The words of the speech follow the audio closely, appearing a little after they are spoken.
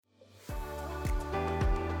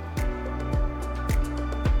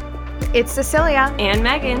It's Cecilia and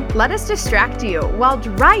Megan. Let us distract you while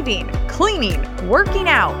driving, cleaning, working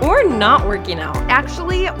out, or not working out.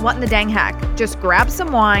 Actually, what in the dang heck? Just grab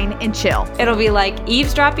some wine and chill. It'll be like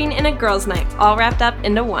eavesdropping in a girls' night, all wrapped up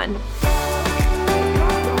into one.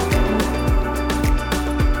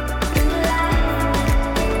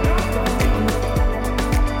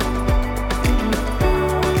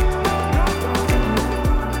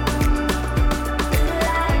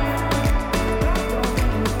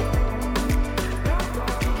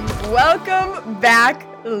 Welcome back,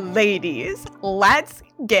 ladies. Let's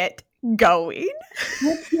get going.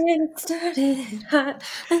 Let's get it started.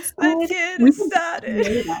 Let's get it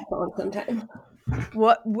started. Sometime.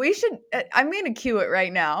 What we should, I'm going to cue it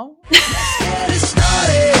right now. Let's get it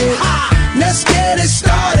started. Let's get it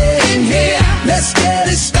started in here. Let's get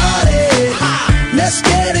it started. Let's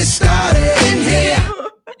get it started in here.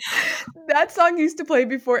 That song used to play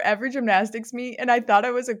before every gymnastics meet, and I thought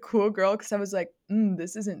I was a cool girl because I was like,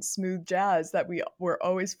 this isn't smooth jazz that we were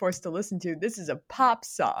always forced to listen to. This is a pop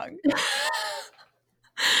song.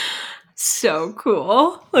 So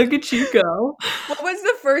cool. Look at you go. What was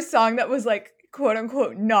the first song that was like, quote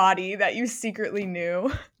unquote, naughty that you secretly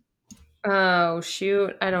knew? Oh,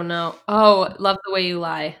 shoot. I don't know. Oh, Love the Way You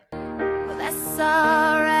Lie. Well, that's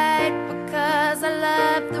alright because I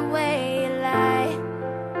love the way you lie.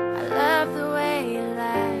 I love the way you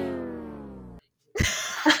lie.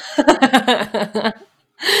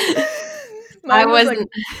 I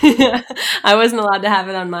wasn't allowed to have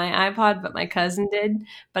it on my iPod, but my cousin did.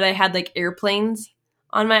 But I had like airplanes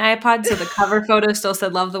on my iPod, so the cover photo still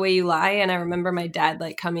said "Love the Way You Lie," and I remember my dad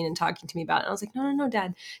like coming and talking to me about it. And I was like, "No,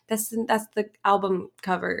 Dad, that's the album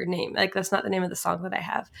cover name. Like that's not the name of the song that I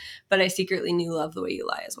have." But I secretly knew "Love the Way You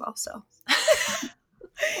Lie" as well. So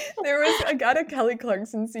I got a Kelly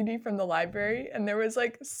Clarkson CD from the library, and there was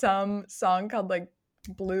like some song called like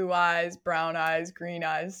Blue Eyes, Brown Eyes, Green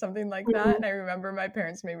Eyes, something like that. And I remember my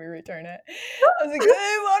parents made me return it. I was like,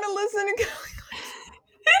 I want to listen to Kelly Clarkson.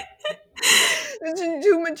 This is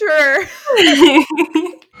too mature.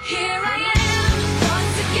 Here I am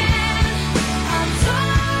once again. I'm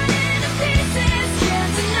torn into pieces.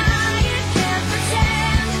 Can't deny it, can't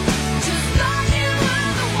pretend. Just thought you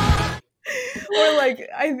were the one. Or like,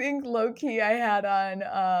 I think low key I had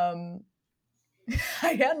on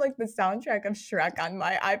I had like the soundtrack of Shrek on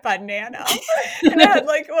my iPod Nano. And I had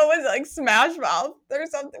like, what was it, like Smash Mouth or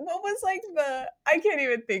something? What was like I can't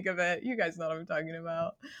even think of it. You guys know what I'm talking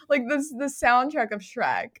about. Like the soundtrack of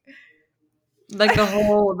Shrek. like the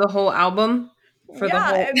whole album for the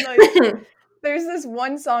whole. And like there's this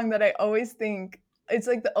one song that I always think it's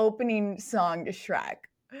like the opening song to Shrek.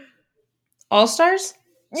 All Stars?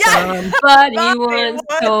 Yeah. Somebody once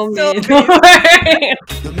told me.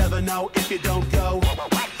 You'll never know if you don't go.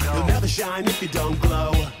 You'll never shine if you don't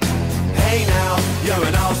glow. Hey now, you're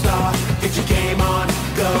an all-star. Get your game on,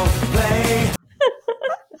 go play.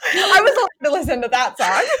 I was allowed to listen to that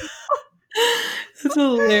song. That's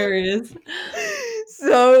hilarious.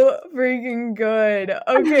 So freaking good.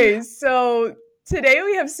 Okay, so today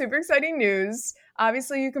we have super exciting news.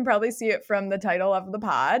 Obviously, you can probably see it from the title of the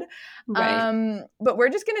pod. Right. But we're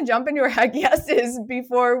just going to jump into our heck yeses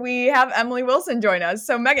before we have Emily Wilson join us.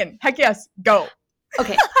 So Megan, heck yes, go.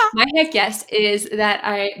 Okay, my heck yes is that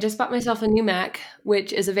I just bought myself a new Mac,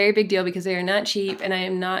 which is a very big deal because they are not cheap and I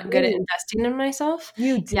am not good at investing in myself.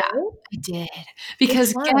 You did? Yeah, I did.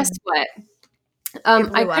 Because guess what?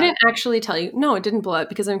 I couldn't actually tell you. No, it didn't blow up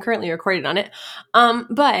because I'm currently recording on it.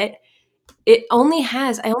 But I only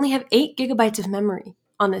have 8 gigabytes of memory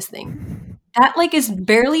on this thing. That like is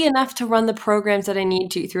barely enough to run the programs that I need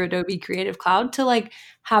to through Adobe Creative Cloud to like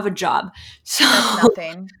have a job. So That's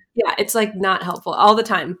nothing. Yeah, it's like not helpful all the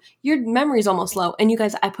time. Your memory's almost low. And you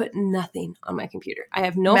guys, I put nothing on my computer. I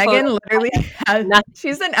have no Megan photos. literally has Nothing.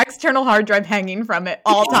 she's an external hard drive hanging from it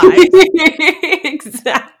all times.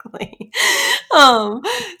 Exactly. So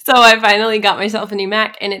I finally got myself a new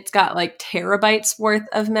Mac and it's got like terabytes worth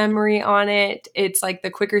of memory on it. It's like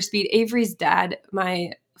the quicker speed. Avery's dad,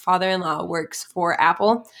 my father-in-law, works for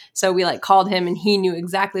Apple. So we like called him and he knew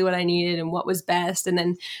exactly what I needed and what was best. And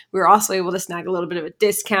then we were also able to snag a little bit of a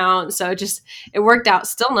discount. So it worked out.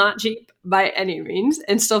 Still not cheap by any means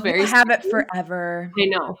and still very have it forever. I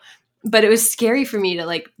know. But it was scary for me to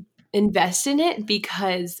like invest in it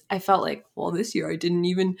because I felt like, well, this year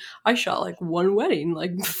I shot like one wedding.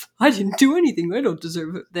 Like I didn't do anything. I don't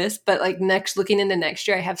deserve this. But like looking into next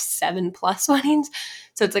year, I have 7+ weddings.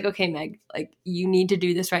 So it's like, okay, Meg, like you need to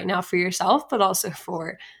do this right now for yourself, but also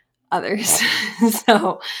for others.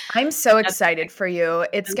 So I'm so excited for you.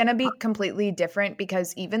 It's going to be completely different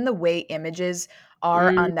because even the way images are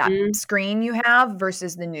on that Mhm. screen you have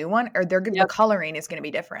versus the new one, or the Yep. coloring is going to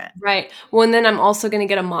be different. Right. Well, and then I'm also going to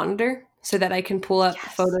get a monitor so that I can pull up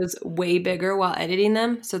Yes. photos way bigger while editing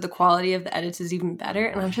them. So the quality of the edits is even better.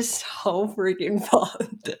 And I'm just so freaking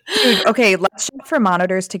pumped. Dude, okay, let's shop for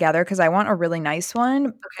monitors together because I want a really nice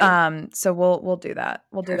one. Okay. So we'll do that.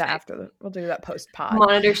 We'll do that Perfect. after we'll do that post pod.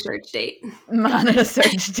 Monitor search date. Monitor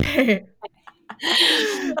search day.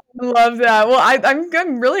 I love that. Well,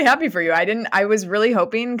 I'm really happy for you. I was really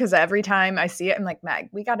hoping because every time I see it, I'm like, Meg,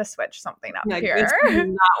 we got to switch something up Like, here. this is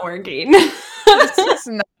not working. This is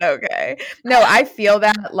not okay. No, I feel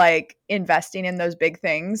that like investing in those big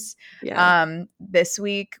things. Yeah. This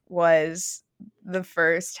week was the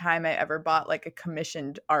first time I ever bought like a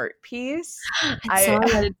commissioned art piece. I saw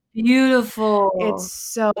that. It's beautiful. It's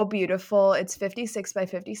so beautiful. It's 56 by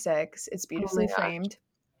 56. It's beautifully gosh. framed.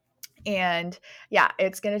 And yeah,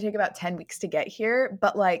 it's going to take about 10 weeks to get here,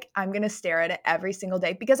 but like I'm going to stare at it every single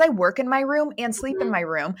day because I work in my room and sleep in my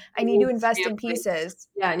room. I need to invest in pieces.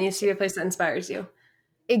 Yeah, it needs to be a place that inspires you.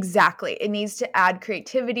 Exactly. It needs to add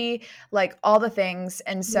creativity, like all the things.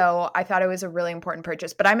 And so I thought it was a really important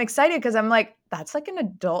purchase, but I'm excited because I'm like, that's like an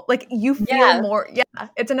adult, like you feel more. Yeah.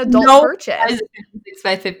 It's an adult purchase. 56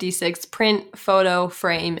 by 56 print, photo,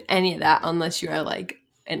 frame, any of that, unless you are like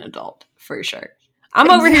an adult for sure. I'm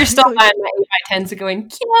over here still buying my 8x10s and going,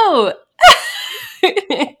 cute. Well,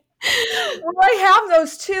 I have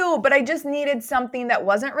those too, but I just needed something that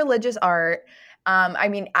wasn't religious art. I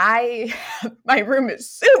mean, my room is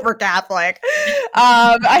super Catholic.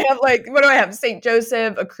 I have like, what do I have? St.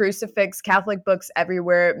 Joseph, a crucifix, Catholic books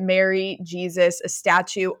everywhere, Mary, Jesus, a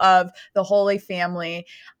statue of the Holy Family.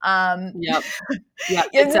 Yep.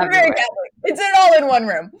 It's very Catholic. It's all in one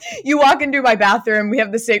room. You walk into my bathroom, we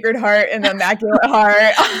have the Sacred Heart and the Immaculate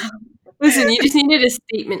Heart. Listen, you just needed a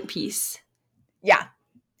statement piece. Yeah.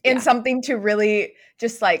 And something to really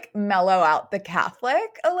just like mellow out the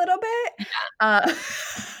Catholic a little bit.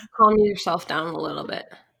 Calm yourself down a little bit.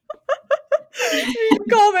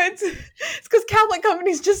 Comments. It's because Catholic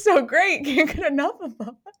company's just so great. Can't get enough of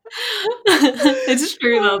them. It's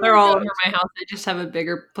true though. They're all over my house. I just have a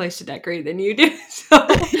bigger place to decorate than you do. So a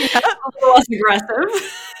little less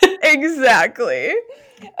aggressive. Exactly.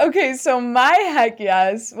 Okay, so my heck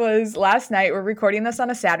yes was last night. We're recording this on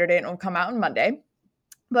a Saturday and it will come out on Monday.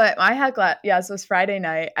 But my heck yes was Friday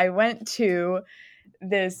night. I went to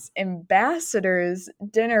this ambassador's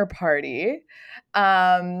dinner party.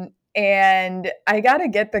 And I got to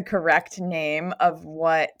get the correct name of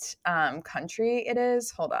what country it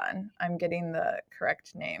is. Hold on. I'm getting the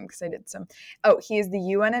correct name because I did some. Oh, he is the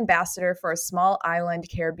UN ambassador for a small island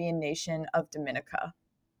Caribbean nation of Dominica.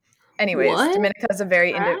 Anyways, Dominica is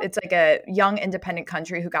it's like a young independent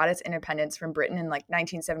country who got its independence from Britain in like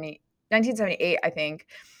 1978, I think.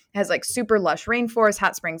 It has like super lush rainforest,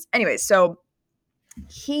 hot springs. Anyways, so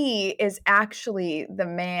he is actually the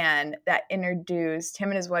man that him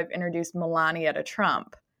and his wife introduced Melania to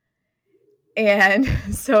Trump. And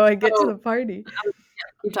so I get to the party.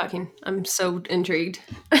 Keep talking. I'm so intrigued.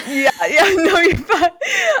 No, you're fine.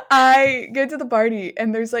 I get to the party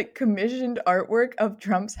and there's like commissioned artwork of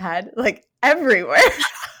Trump's head like everywhere.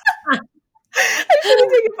 I should have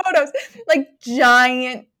taken photos. Like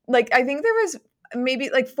giant, like I think there was maybe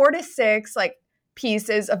like 4 to 6 like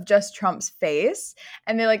pieces of just Trump's face,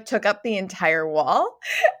 and they like took up the entire wall.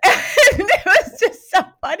 And it was just so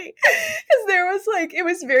funny because there was like, it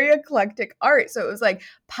was very eclectic art. So it was like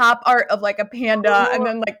pop art of like a panda, and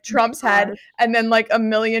then like Trump's head, and then like $1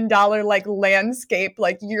 million like landscape,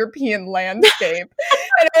 like European landscape.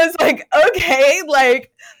 And it was like, okay,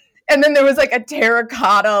 like. And then there was like a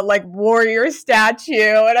terracotta like warrior statue,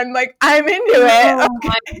 and I'm like, I'm into it.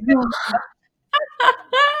 Okay.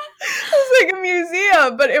 It was like a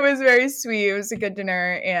museum, but it was very sweet. It was a good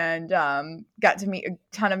dinner, and got to meet a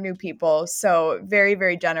ton of new people. So very,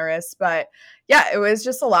 very generous. But yeah, it was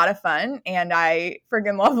just a lot of fun, and I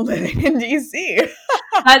friggin' love living in DC.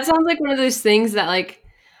 That sounds like one of those things that like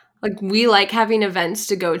we like having events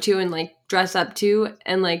to go to and like dress up to,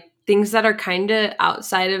 and like things that are kind of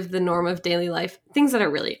outside of the norm of daily life, things that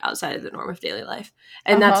are really outside of the norm of daily life.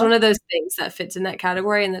 And that's one of those things that fits in that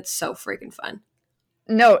category, and that's so freaking fun.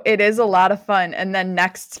 No, it is a lot of fun. And then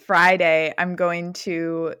next Friday, I'm going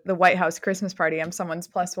to the White House Christmas party. I'm someone's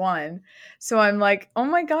 +1. So I'm like, oh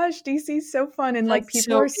my gosh, DC's so fun. And like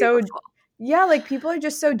people are so, yeah, like people are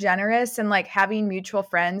just so generous, and like having mutual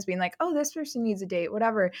friends being like, oh, this person needs a date,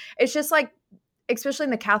 whatever. It's just like, especially in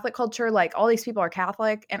the Catholic culture, like all these people are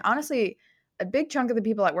Catholic. And honestly, a big chunk of the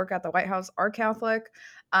people that work at the White House are Catholic.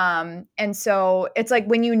 And so it's like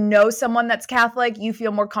when you know someone that's Catholic, you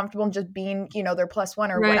feel more comfortable in just being, their plus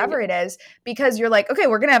one or Right. whatever it is, because you're like, okay,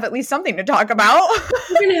 we're going to have at least something to talk about.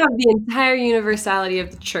 We're going to have the entire universality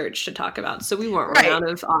of the church to talk about, so we won't run Right. out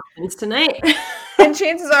of options tonight. And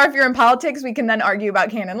chances are, if you're in politics, we can then argue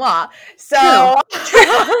about canon law. So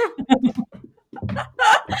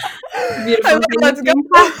Beautiful. let's go.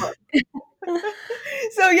 Catholic.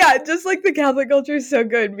 So yeah, just like the Catholic culture is so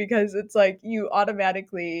good because it's like you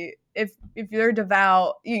automatically, if they're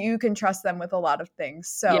devout, you can trust them with a lot of things.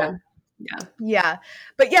 So yeah.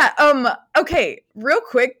 But yeah, okay, real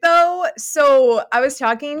quick though. So I was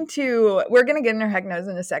talking to, we're gonna get in her heck knows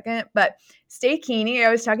in a second, but Stay Keeney, I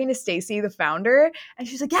was talking to Stacy, the founder, and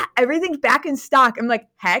she's like, yeah, everything's back in stock. I'm like,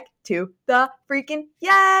 heck to the freaking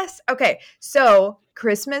yes. Okay, so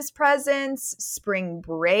Christmas presents, spring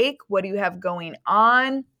break, what do you have going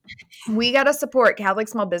on? We got to support Catholic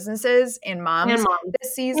small businesses and moms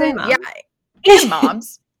this season. And moms. Yeah, and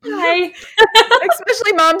moms. Hi.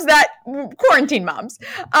 Especially moms that quarantine moms.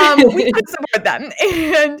 We can support them.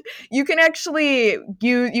 And you can actually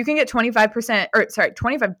you can get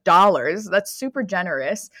 25%, that's super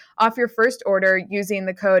generous, off your first order using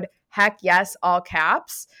the code heck yes all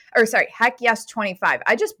caps. Heck yes 25.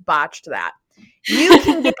 I just botched that. You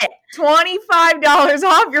can get $25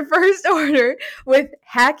 off your first order with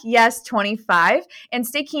heck yes 25. And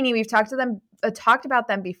Stay Keeney, we've talked about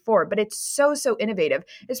them before, but it's so innovative.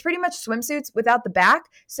 It's pretty much swimsuits without the back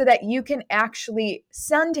so that you can actually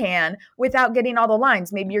suntan without getting all the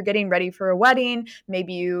lines. Maybe you're getting ready for a wedding.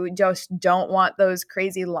 Maybe you just don't want those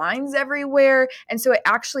crazy lines everywhere. And so it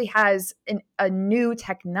actually has a new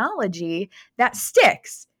technology that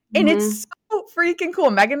sticks. And it's so freaking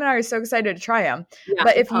cool. Megan and I are so excited to try them. Yeah,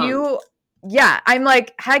 but I'm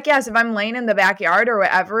like, heck yes, if I'm laying in the backyard or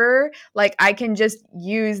whatever, like I can just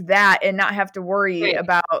use that and not have to worry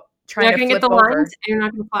about trying to flip get the over. lines, and you're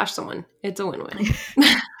not going to flash someone. It's a win-win.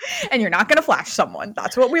 And you're not going to flash someone.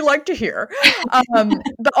 That's what we like to hear.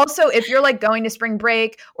 But also, if you're like going to spring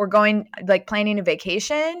break or going like planning a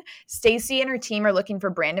vacation, Stacy and her team are looking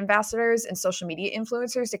for brand ambassadors and social media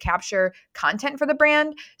influencers to capture content for the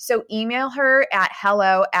brand. So email her at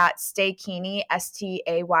hello@staykini,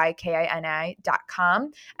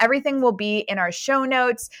 STAYKINI.com. Everything will be in our show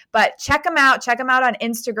notes, but check them out. Check them out on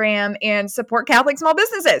Instagram and support Catholic small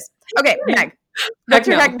businesses. Okay, Meg. What's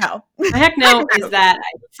your heck no? My heck no is that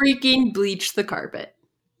I freaking bleached the carpet.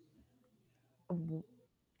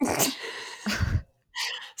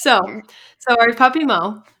 So our puppy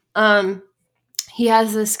Mo, he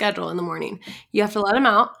has this schedule in the morning. You have to let him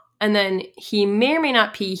out, and then he may or may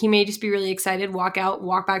not pee. He may just be really excited, walk out,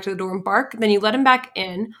 walk back to the door and bark. Then you let him back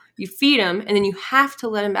in, you feed him, and then you have to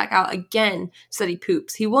let him back out again so that he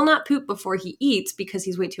poops. He will not poop before he eats because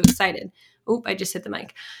he's way too excited. Oop, I just hit the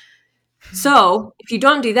mic. So if you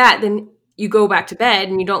don't do that, then you go back to bed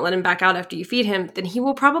and you don't let him back out after you feed him, then he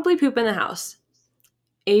will probably poop in the house.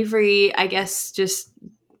 Avery, I guess, just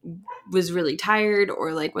was really tired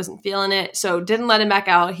or like wasn't feeling it, so didn't let him back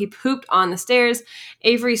out. He pooped on the stairs.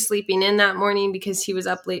 Avery's sleeping in that morning because he was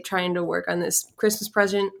up late trying to work on this Christmas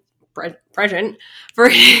present for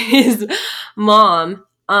his mom.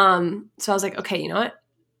 So I was like, okay, you know what?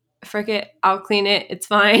 Frick it, I'll clean it. It's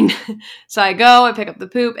fine. So I go, I pick up the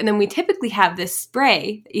poop, and then we typically have this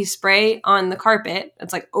spray that you spray on the carpet.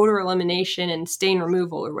 It's like odor elimination and stain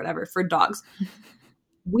removal or whatever for dogs.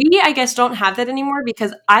 We, I guess, don't have that anymore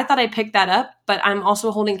because I thought I picked that up, but I'm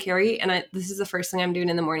also holding Carrie, and this is the first thing I'm doing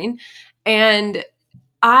in the morning. And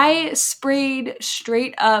I sprayed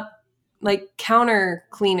straight up like counter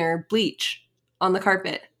cleaner bleach on the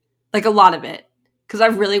carpet, like a lot of it, because I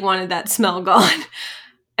really wanted that smell gone.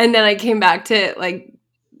 And then I came back to like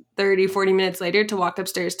 30, 40 minutes later to walk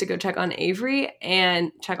upstairs to go check on Avery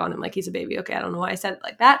and check on him like he's a baby. Okay, I don't know why I said it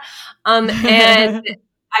like that. And I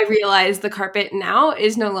realized the carpet now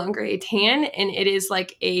is no longer a tan, and it is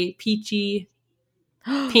like a peachy,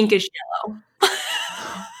 pinkish yellow.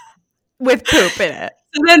 With poop in it.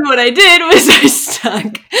 So then what I did was I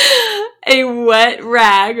stuck a wet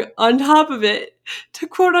rag on top of it to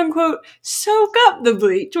quote unquote soak up the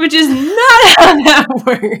bleach, which is not how that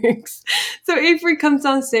works. So Avery comes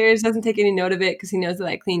downstairs, doesn't take any note of it because he knows that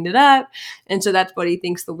I cleaned it up. And so that's what he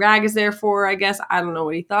thinks the rag is there for, I guess. I don't know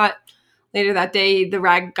what he thought. Later that day, the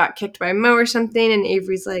rag got kicked by Mo or something, and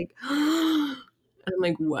Avery's like, and I'm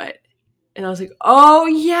like, what? And I was like, oh,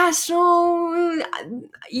 yeah, so,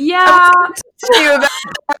 yeah. You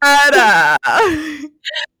that.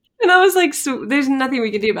 And I was like, so there's nothing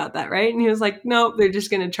we can do about that, right? And he was like, no, they're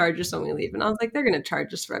just going to charge us when we leave. And I was like, they're going to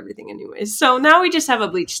charge us for everything anyways. So now we just have a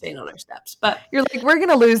bleach stain on our steps. But You're like, we're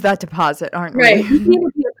gonna lose that deposit, aren't we? right, you can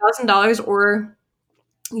either pay $1,000 or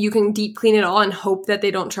you can deep clean it all and hope that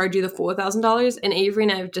they don't charge you the full $1,000. And Avery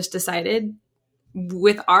and I have just decided,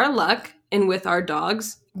 with our luck and with our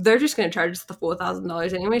dogs, they're just going to charge us the full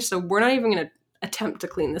 $1,000 anyway. So we're not even going to attempt to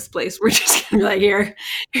clean this place. We're just going to be like,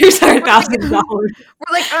 here's our $1,000.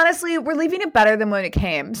 We're like, honestly, we're leaving it better than when it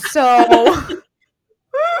came. So,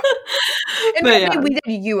 and But maybe yeah. we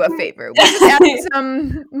did you a favor. We just added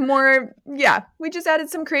some more. Yeah, we just added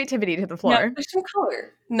some creativity to the Yeah, floor. there's some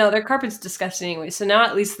color. No, their carpet's disgusting anyway. So now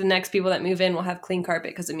at least the next people that move in will have clean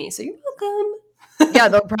carpet because of me. So you're welcome. Yeah,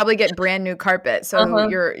 they'll probably get brand new carpet. So Uh-huh.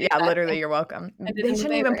 literally, you're welcome. I did They them a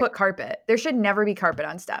shouldn't even favor. put carpet. There should never be carpet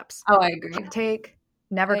on steps. Oh, I agree. Take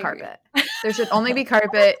never I agree. carpet. There should only be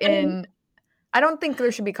carpet in. I don't think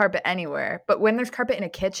there should be carpet anywhere. But when there's carpet in a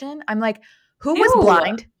kitchen, I'm like, who was Ew.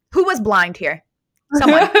 blind? Who was blind here?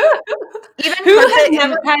 Someone. Even Who has carpet in-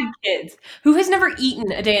 never had kids? Who has never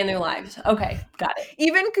eaten a day in their lives? Okay, got it.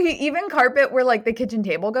 even carpet where like the kitchen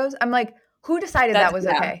table goes. I'm like, who decided that was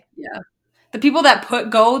yeah, okay? Yeah. The people that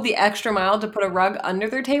go the extra mile to put a rug under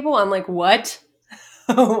their table, I'm like, what?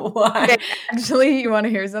 Why? Okay, actually, you want to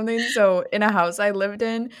hear something? So in a house I lived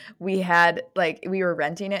in, we were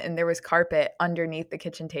renting it and there was carpet underneath the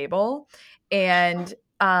kitchen table. And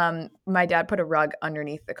my dad put a rug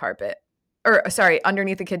underneath the carpet. Or sorry,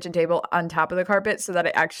 underneath the kitchen table on top of the carpet so that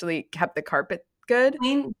it actually kept the carpet good.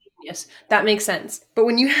 Yes, that makes sense. But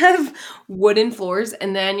when you have wooden floors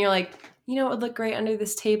and then you're like, you know, it would look great under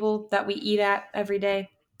this table that we eat at every day.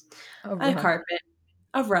 A A rug. carpet,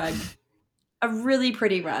 a rug, a really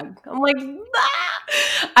pretty rug. I'm like, ah!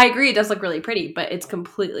 I agree, it does look really pretty, but it's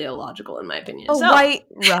completely illogical in my opinion. A So- white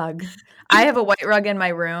rug. I have a white rug in my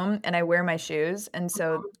room and I wear my shoes. And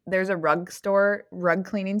so there's a rug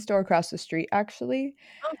cleaning store across the street actually.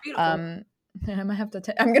 Oh, beautiful. I might have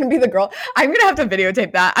to. I'm gonna be the girl. I'm gonna have to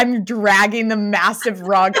videotape that. I'm dragging the massive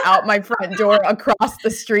rug out my front door across the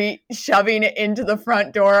street, shoving it into the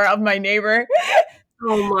front door of my neighbor.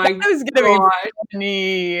 Oh my That was gonna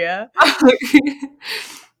be funny.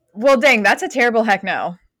 Well, dang, that's a terrible heck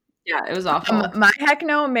no. Yeah, it was awful. My heck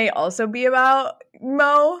no may also be about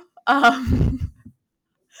Mo.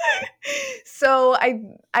 So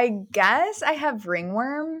I guess I have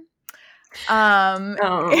ringworm.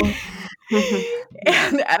 Oh.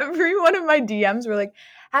 And every one of my DMs were like,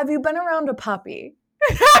 "Have you been around a puppy?"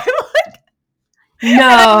 I'm like,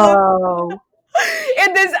 No.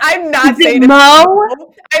 and this, I'm not Is it saying it's Mo? for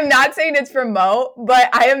Mo. I'm not saying it's for Mo, but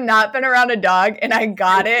I have not been around a dog, and I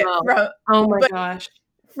got it Mo. Oh my but- gosh.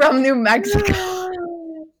 from New Mexico.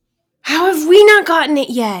 How have we not gotten it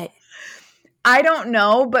yet? I don't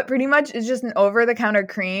know, but pretty much it's just an over-the-counter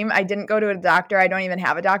cream. I didn't go to a doctor. I don't even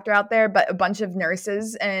have a doctor out there, but a bunch of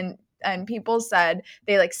nurses and people said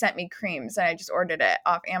they like sent me creams and I just ordered it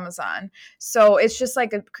off Amazon. So it's just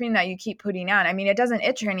like a cream that you keep putting on. I mean, it doesn't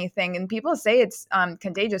itch or anything, and people say it's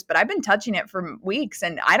contagious, but I've been touching it for weeks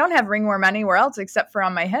and I don't have ringworm anywhere else except for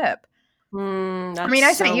on my hip. I mean,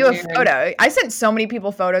 I sent you a photo. I sent so many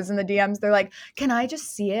people photos in the DMs. They're like, "Can I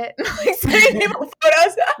just see it?" Like sending people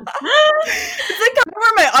photos. It's like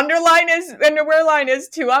where my underwear line is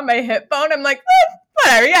too on my hip bone. I'm like,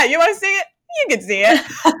 whatever. Yeah, you want to see it? You can see it.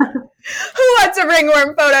 Who wants a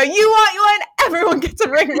ringworm photo? You want one? Everyone gets a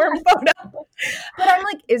ringworm photo. But I'm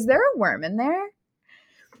like, is there a worm in there?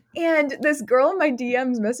 And this girl in my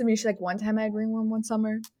DMs messaged me. She's like, one time I had ringworm one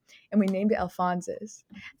summer, and we named it Alphonsus.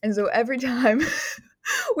 And so every time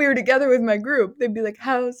we were together with my group, they'd be like,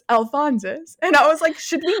 "How's Alphonsus?" And I was like,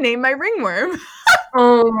 "Should we name my ringworm?"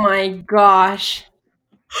 Oh my gosh.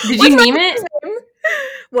 Did you name it?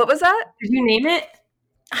 What was that? Did you name it?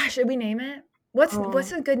 Should we name it? What's Oh.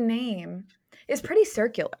 a good name? It's pretty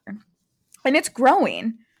circular. And it's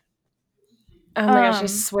growing. Oh my gosh, I Um,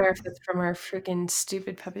 swear if it's from our freaking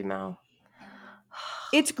stupid puppy mouth.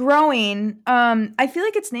 It's growing. I feel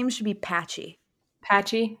like its name should be Patchy.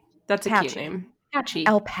 Patchy? That's a Patchy. cute name. Patchy.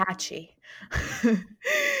 El Patchy.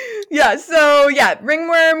 Yeah,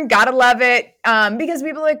 ringworm, gotta love it. Because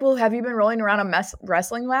people are like, well, have you been rolling around on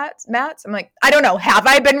wrestling mats? I'm like, I don't know. Have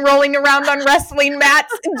I been rolling around on wrestling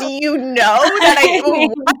mats? Do you know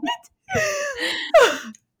that what?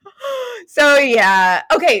 So yeah.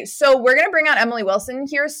 Okay, so we're gonna bring on Emily Wilson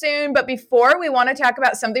here soon, but before we want to talk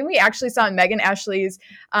about something we actually saw on Megan Ashley's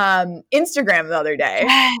Instagram the other day.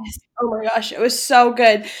 Yes. Oh my gosh, it was so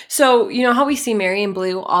good. So, you know how we see Mary in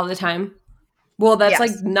blue all the time? Well, that's like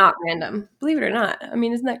Yes. not random, believe it or not. I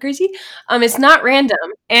mean, isn't that crazy? It's not random.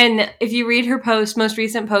 And if you read her most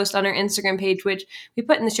recent post on her Instagram page, which we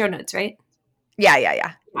put in the show notes, right?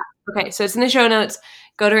 Yeah. Okay, so it's in the show notes.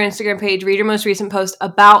 Go to her Instagram page, read her most recent post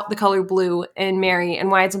about the color blue and Mary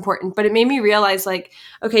and why it's important. But it made me realize, like,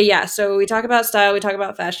 okay, yeah, so we talk about style, we talk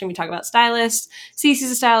about fashion, we talk about stylists.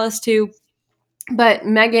 Cece's a stylist too. But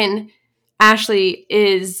Megan Ashley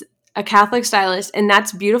is a Catholic stylist, and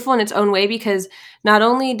that's beautiful in its own way because not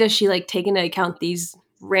only does she like take into account these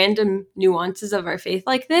random nuances of our faith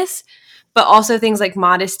like this, but also things like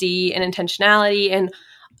modesty and intentionality and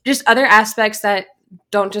just other aspects that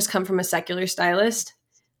don't just come from a secular stylist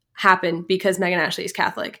happen because Megan Ashley is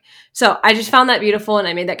Catholic. So I just found that beautiful, and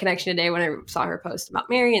I made that connection today when I saw her post about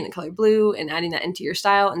Mary and the color blue and adding that into your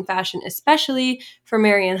style and fashion, especially for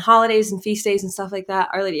Marian holidays and feast days and stuff like that.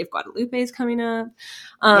 Our Lady of Guadalupe is coming up.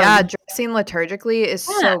 Yeah, dressing liturgically is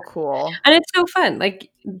yeah. so cool. And it's so fun.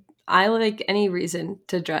 Like, I like any reason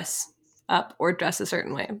to dress up or dress a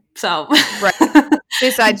certain way. So Right.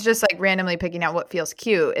 Besides just like randomly picking out what feels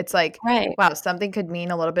cute, it's like, right. wow, something could mean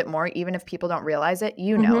a little bit more, even if people don't realize it.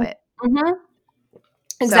 You know it. Mm-hmm.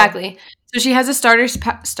 Exactly. So she has a starter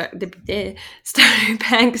pack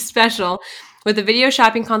special with a video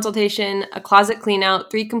shopping consultation, a closet clean out,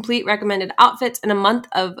 3 complete recommended outfits, and a month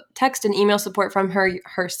of text and email support from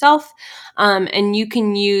herself. And you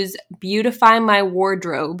can use Beautify My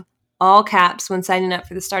Wardrobe, all caps, when signing up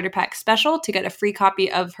for the starter pack special to get a free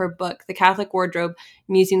copy of her book, The Catholic Wardrobe,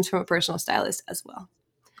 Musings from a Personal Stylist, as well.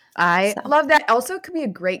 I love that. Also, it could be a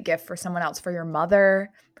great gift for someone else, for your mother,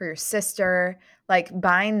 for your sister. Like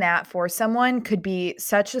buying that for someone could be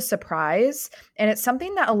such a surprise. And it's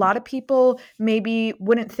something that a lot of people maybe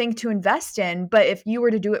wouldn't think to invest in. But if you were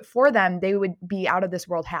to do it for them, they would be out of this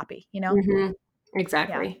world happy, you know? Mm-hmm.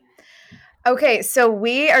 Exactly. Okay, so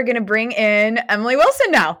we are going to bring in Emily Wilson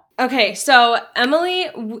now. Okay, so Emily,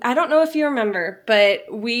 I don't know if you remember, but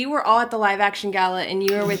we were all at the live action gala, and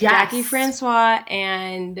you were with Jackie Francois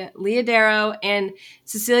and Leah Darrow, and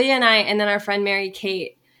Cecilia and I, and then our friend Mary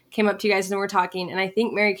Kate came up to you guys and were talking, and I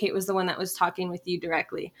think Mary Kate was the one that was talking with you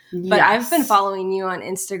directly. But I've been following you on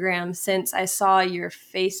Instagram since I saw your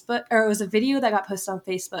Facebook, or it was a video that got posted on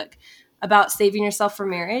Facebook about saving yourself for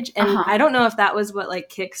marriage. And I don't know if that was what like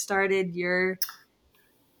kickstarted your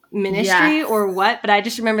ministry or what, but I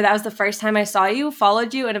just remember that was the first time I saw you,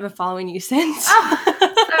 followed you, and I've been following you since.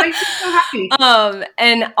 That makes me so happy.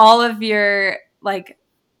 And all of your like,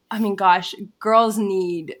 I mean, gosh, girls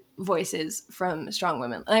need voices from strong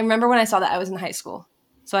women. And I remember when I saw that I was in high school.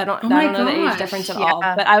 So I don't know the age difference at all,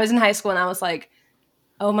 but I was in high school and I was like,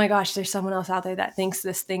 oh my gosh, there's someone else out there that thinks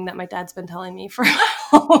this thing that my dad's been telling me for my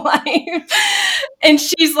whole life. And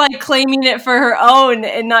she's like claiming it for her own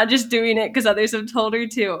and not just doing it because others have told her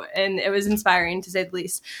to. And it was inspiring, to say the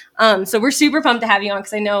least. So we're super pumped to have you on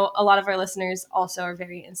because I know a lot of our listeners also are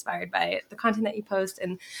very inspired by the content that you post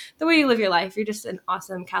and the way you live your life. You're just an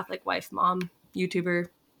awesome Catholic wife, mom, YouTuber,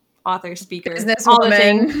 author, speaker, all the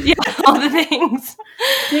things. Yeah, all the things.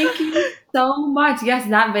 Thank you so much. Yes,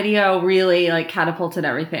 that video really like catapulted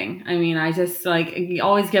everything. I mean, I just like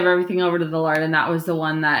always give everything over to the Lord, and that was the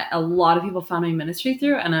one that a lot of people found my ministry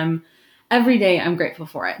through, and every day I'm grateful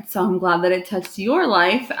for it. So I'm glad that it touched your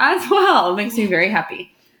life as well. It makes me very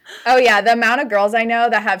happy. Oh yeah, the amount of girls I know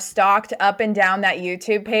that have stalked up and down that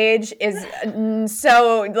YouTube page is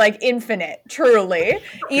so like infinite, truly. Okay.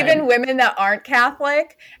 Even women that aren't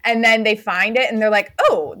Catholic, and then they find it and they're like,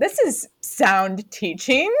 "Oh, this is sound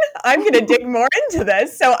teaching. I'm going to dig more into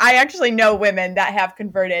this." So I actually know women that have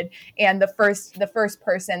converted, and the first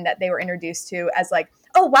person that they were introduced to as like,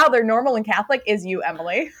 "Oh wow, they're normal and Catholic," is you,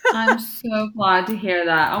 Emily. I'm so glad to hear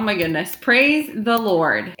that. Oh my goodness. Praise the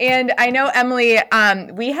Lord. And I know, Emily,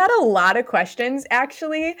 we had a lot of questions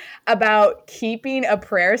actually about keeping a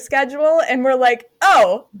prayer schedule. And we're like,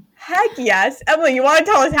 oh, heck yes. Emily, you want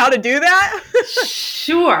to tell us how to do that?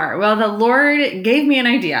 Sure. Well, the Lord gave me an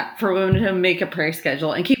idea for women to make a prayer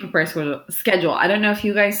schedule and keep a prayer schedule. I don't know if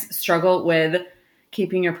you guys struggle with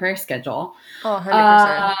keeping your prayer schedule. Oh,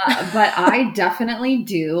 100%. But I definitely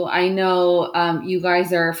do. I know you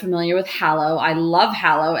guys are familiar with Hallow. I love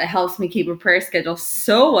Hallow. It helps me keep a prayer schedule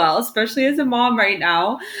so well, especially as a mom right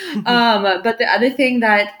now. But the other thing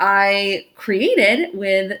that I created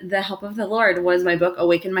with the help of the Lord was my book,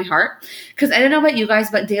 Awaken My Heart. Because I don't know about you guys,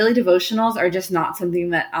 but daily devotionals are just not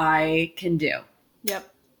something that I can do. Yep.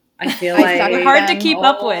 I feel like they're hard to keep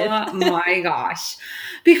up with. Oh my gosh.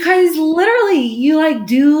 Because literally you like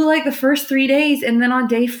do like the first 3 days and then on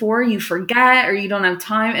day 4 you forget or you don't have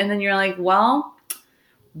time. And then you're like, well,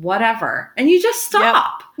 whatever. And you just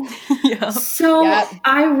stop. Yeah. So Yep.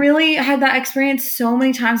 I really had that experience so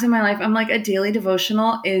many times in my life. I'm like, a daily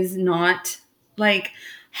devotional is not like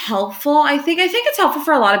helpful. I think it's helpful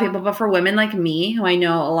for a lot of people, but for women like me, who I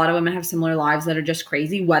know a lot of women have similar lives that are just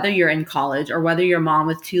crazy, whether you're in college or whether you're a mom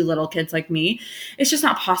with 2 little kids like me, it's just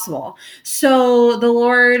not possible. So the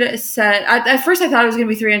Lord said, at first I thought it was going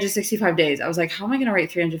to be 365 days. I was like, how am I going to write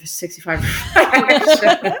 365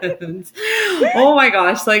 actions? Oh my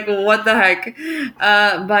gosh, like what the heck?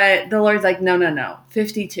 But the Lord's like, no,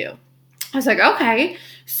 52. I was like, okay.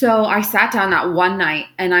 So I sat down that one night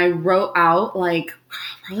and I wrote out like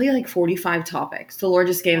probably like 45 topics. The Lord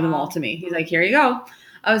just gave them all to me. He's like, here you go.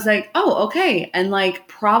 I was like, oh, okay. And like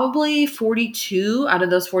probably 42 out of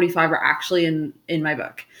those 45 are actually in my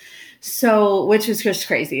book. So, which was just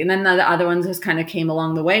crazy. And then the other ones just kind of came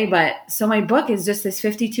along the way. But so my book is just this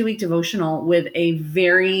 52-week devotional with a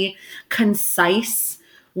very concise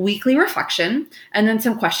weekly reflection and then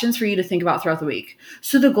some questions for you to think about throughout the week.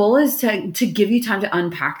 So the goal is to give you time to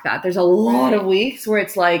unpack that. There's a lot of weeks where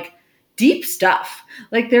it's like deep stuff.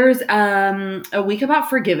 Like there's a week about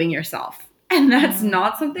forgiving yourself. And that's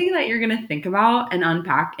not something that you're going to think about and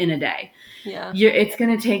unpack in a day. Yeah. It's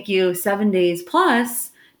going to take you 7 days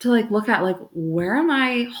plus to like look at like, where am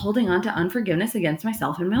I holding on to unforgiveness against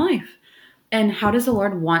myself in my life? And how does the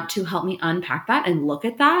Lord want to help me unpack that and look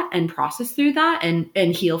at that and process through that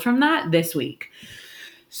and heal from that this week?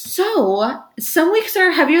 So some weeks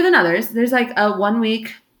are heavier than others. There's like a 1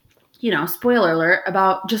 week, spoiler alert,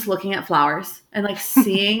 about just looking at flowers and like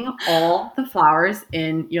seeing all the flowers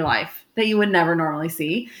in your life that you would never normally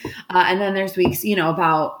see. And then there's weeks,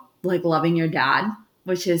 about like loving your dad,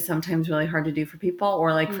 which is sometimes really hard to do for people,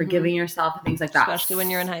 or like forgiving yourself and things like that. Especially when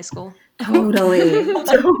you're in high school. Totally.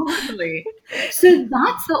 So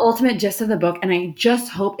that's the ultimate gist of the book. And I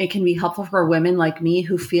just hope it can be helpful for women like me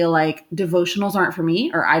who feel like devotionals aren't for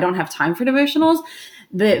me, or I don't have time for devotionals.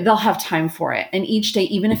 They'll have time for it. And each day,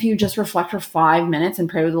 even if you just reflect for 5 minutes and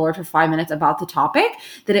pray with the Lord for 5 minutes about the topic,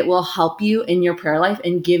 that it will help you in your prayer life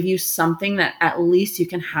and give you something that at least you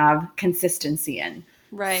can have consistency in.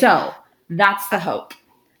 Right. So that's the hope.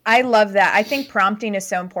 I love that. I think prompting is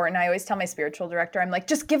so important. I always tell my spiritual director, I'm like,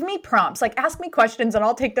 just give me prompts. Like, ask me questions and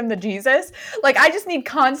I'll take them to Jesus. Like, I just need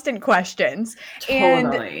constant questions.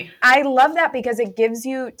 Totally. And I love that because it gives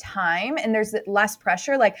you time and there's less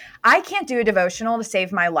pressure. Like, I can't do a devotional to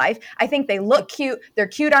save my life. I think they look cute. They're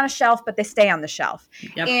cute on a shelf, but they stay on the shelf.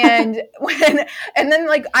 Yep. And then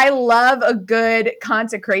like, I love a good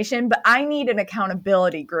consecration, but I need an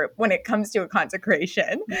accountability group when it comes to a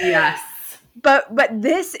consecration. Yes. But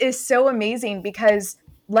this is so amazing because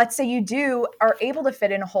let's say you are able to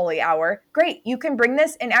fit in a holy hour. Great. You can bring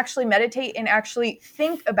this and actually meditate and actually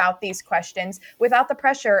think about these questions without the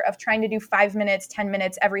pressure of trying to do 5 minutes, 10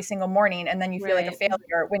 minutes every single morning. And then you feel like a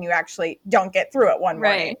failure when you actually don't get through it one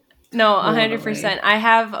morning. Right. No, 100%. I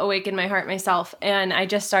have Awakened My Heart myself, and I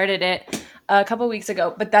just started it a couple weeks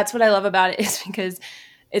ago. But that's what I love about it, is because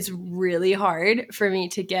it's really hard for me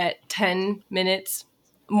to get 10 minutes,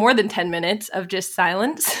 more than 10 minutes of just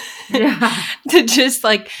silence to just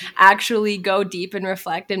like actually go deep and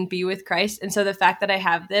reflect and be with Christ. And so the fact that I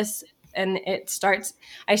have this, and I start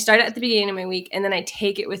it at the beginning of my week, and then I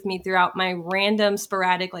take it with me throughout my random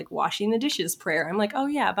sporadic, like washing the dishes prayer. I'm like, oh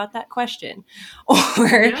yeah, about that question.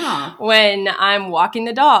 Or when I'm walking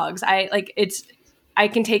the dogs, I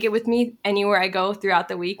can take it with me anywhere I go throughout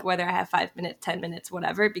the week, whether I have 5 minutes, 10 minutes,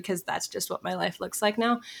 whatever, because that's just what my life looks like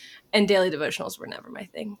now. And daily devotionals were never my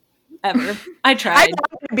thing, ever. I tried. I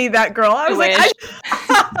wanted to be that girl. I was like,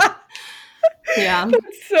 yeah.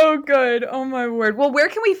 That's so good. Oh my word. Well, where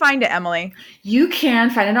can we find it, Emily? You can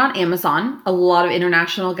find it on Amazon. A lot of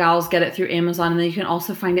international gals get it through Amazon, and then you can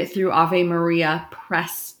also find it through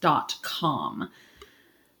AveMariaPress.com. Okay.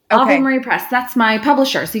 Ave Maria Press, that's my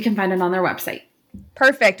publisher, so you can find it on their website.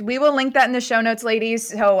 Perfect. We will link that in the show notes, ladies.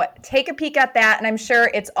 So take a peek at that. And I'm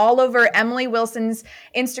sure it's all over Emily Wilson's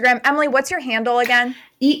Instagram. Emily, what's your handle again?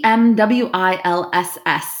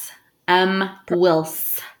 EMWILSS. M.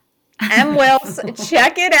 Wills. M. Wills.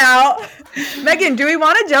 Check it out. Megan, do we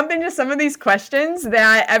want to jump into some of these questions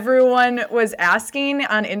that everyone was asking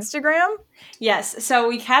on Instagram? Yes. So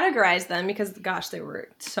we categorized them because, gosh, there were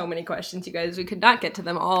so many questions, you guys. We could not get to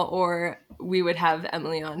them all, or we would have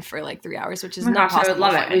Emily on for like 3 hours, which is not possible. I would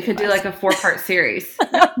love it. We could do like a 4-part series.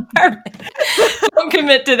 Perfect. won't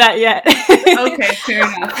commit to that yet. Okay, fair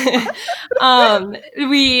enough.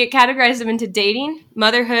 We categorized them into dating,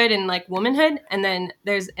 motherhood, and like womanhood, and then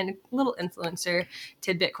there's a little influencer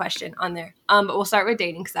tidbit question on there. But we'll start with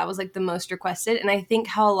dating because that was like the most requested, and I think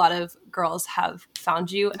how a lot of girls have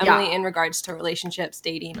found you, Emily, in regards to relationships,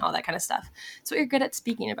 dating, all that kind of stuff. So you're good at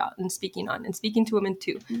speaking about and speaking on and speaking to women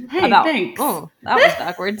too. Hey, about. thanks. Oh, that was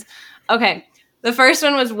backwards. Okay, the first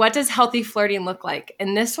one was, what does healthy flirting look like?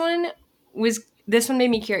 And this one made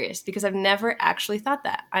me curious because I've never actually thought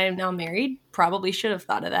that. I am now married, probably should have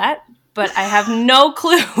thought of that, but I have no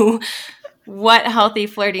clue what healthy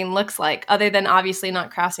flirting looks like other than obviously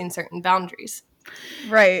not crossing certain boundaries.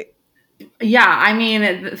 Right. Yeah, I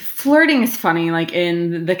mean, flirting is funny, like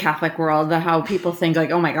in the Catholic world, how people think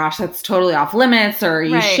like, oh my gosh, that's totally off limits, or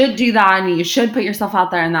you should do that and you should put yourself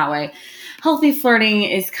out there in that way. Healthy flirting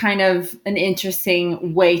is kind of an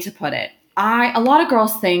interesting way to put it. A lot of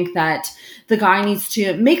girls think that the guy needs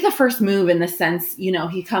to make the first move in the sense, you know,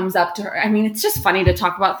 he comes up to her. I mean, it's just funny to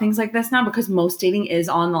talk about things like this now because most dating is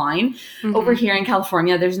online. Mm-hmm. Over here in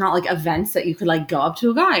California, there's not like events that you could like go up to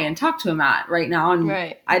a guy and talk to him at right now. And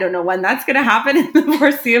I don't know when that's going to happen in the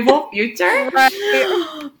foreseeable future.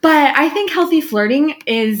 Right. But I think healthy flirting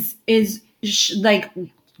is like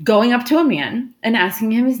going up to a man and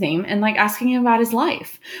asking him his name and like asking him about his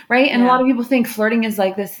life, right? And a lot of people think flirting is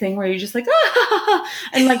like this thing where you're just like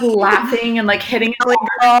and like laughing and like hitting it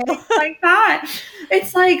like that.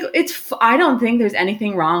 It's like I don't think there's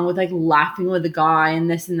anything wrong with like laughing with a guy and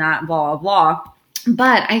this and that, blah blah blah.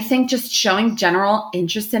 But I think just showing general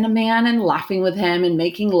interest in a man and laughing with him and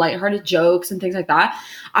making lighthearted jokes and things like that,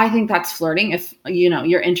 I think that's flirting. If, you know,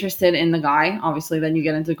 you're interested in the guy, obviously, then you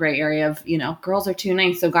get into the gray area of, you know, girls are too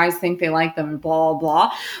nice, so guys think they like them and blah,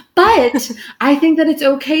 blah. But I think that it's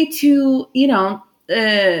okay to, you know,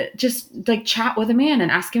 just like chat with a man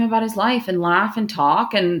and ask him about his life and laugh and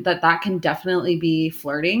talk, and that can definitely be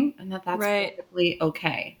flirting and that's perfectly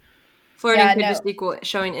okay. Flirting could just equal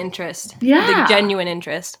showing interest. Yeah. Like genuine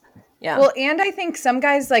interest. Yeah. Well, and I think some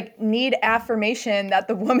guys like need affirmation that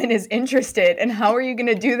the woman is interested. And how are you going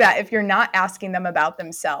to do that if you're not asking them about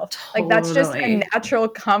themselves? Like that's just a natural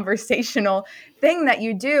conversational thing that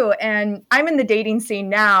you do. And I'm in the dating scene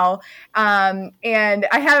now. And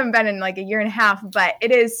I haven't been in like a year and a half, but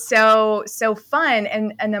it is so fun.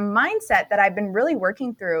 And the mindset that I've been really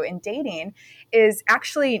working through in dating is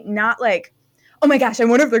actually not like, oh my gosh, I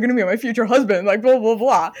wonder if they're going to be my future husband, like blah, blah,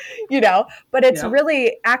 blah, you know, but it's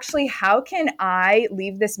really actually, how can I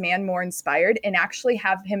leave this man more inspired and actually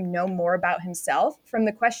have him know more about himself from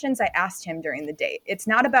the questions I asked him during the date? It's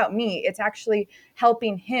not about me. It's actually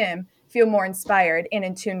helping him feel more inspired and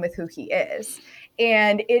in tune with who he is.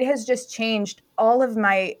 And it has just changed all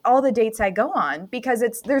the dates I go on because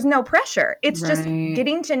there's no pressure. It's just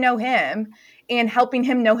getting to know him and helping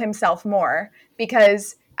him know himself more,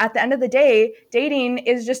 because at the end of the day, dating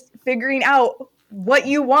is just figuring out what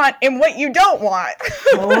you want and what you don't want.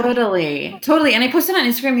 Totally. And I posted on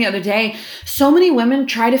Instagram the other day, so many women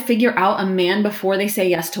try to figure out a man before they say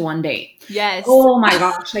yes to one date. Yes. Oh my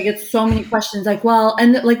gosh. I get so many questions like, well,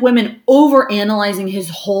 and like women over analyzing his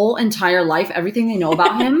whole entire life, everything they know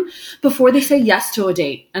about him before they say yes to a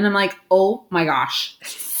date. And I'm like, oh my gosh,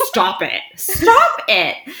 stop it. Just,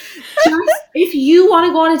 if you want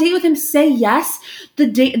to go on a date with him, say yes.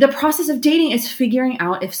 The process of dating is figuring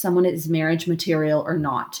out if someone is marriage material or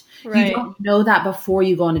not. Right. You don't know that before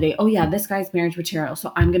you go on a date. Oh yeah, this guy's marriage material,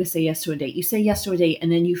 so I'm going to say yes to a date. You say yes to a date,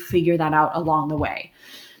 and then you figure that out along the way.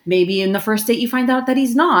 Maybe in the first date you find out that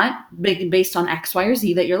he's not based on X, Y, or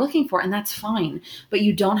Z that you're looking for, and that's fine. But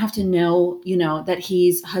you don't have to know, you know, that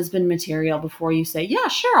he's husband material before you say, yeah,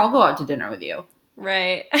 sure, I'll go out to dinner with you.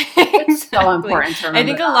 Right. It's so important to remember. I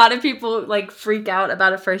think a lot of people like freak out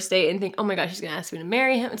about a first date and think, oh my gosh, she's going to ask me to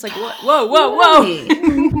marry him. It's like, whoa.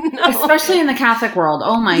 No. Especially in the Catholic world.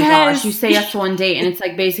 Oh my gosh. You say yes to one date and it's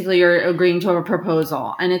like basically you're agreeing to a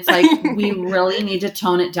proposal. And it's like, we really need to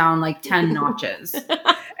tone it down like 10 notches.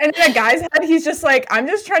 And in a guy's head, he's just like, I'm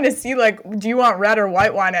just trying to see, like, do you want red or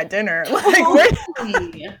white wine at dinner? Like,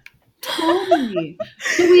 Totally.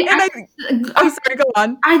 So I'm sorry, go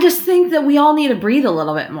on. I just think that we all need to breathe a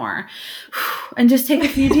little bit more and just take a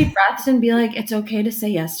few deep breaths and be like, it's okay to say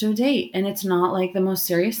yes to a date. And it's not like the most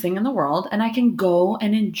serious thing in the world. And I can go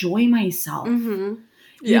and enjoy myself. Mm-hmm.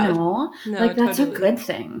 Yeah. You know, like that's totally a good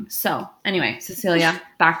thing. So anyway, Cecilia,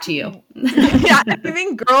 back to you. Yeah, I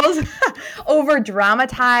think girls over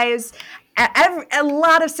dramatize a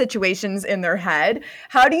lot of situations in their head.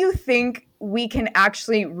 How do you think we can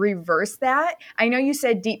actually reverse that? I know you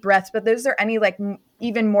said deep breaths, but those are any like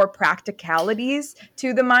even more practicalities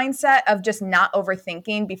to the mindset of just not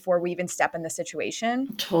overthinking before we even step in the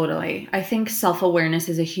situation? Totally. I think self-awareness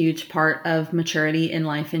is a huge part of maturity in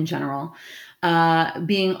life in general.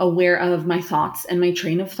 Being aware of my thoughts and my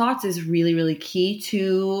train of thoughts is really, really key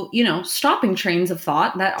to, stopping trains of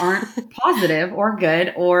thought that aren't positive or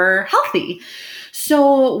good or healthy.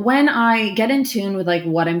 So when I get in tune with like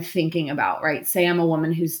what I'm thinking about, right? Say I'm a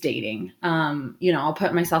woman who's dating, I'll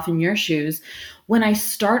put myself in your shoes. When I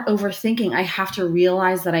start overthinking, I have to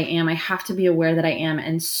realize that I have to be aware that I am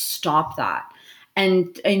and stop that.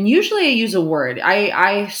 And usually I use a word.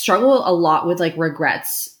 I struggle a lot with like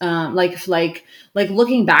regrets, like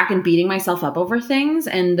looking back and beating myself up over things.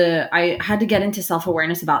 And I had to get into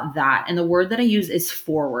self-awareness about that. And the word that I use is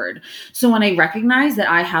forward. So when I recognize that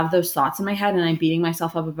I have those thoughts in my head and I'm beating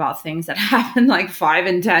myself up about things that happened like 5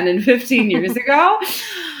 and 10 and 15 years ago,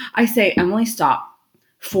 I say, Emily, stop.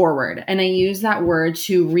 Forward. And I use that word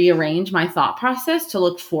to rearrange my thought process to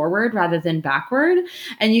look forward rather than backward.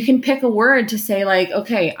 And you can pick a word to say like,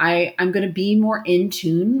 okay, I'm going to be more in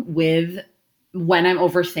tune with when I'm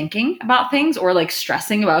overthinking about things or like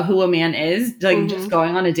stressing about who a man is, like just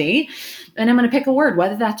going on a date. And I'm going to pick a word,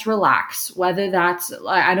 whether that's relax, whether that's,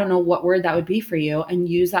 I don't know what word that would be for you, and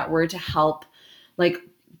use that word to help like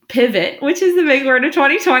pivot, which is the big word of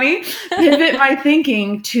 2020, pivot my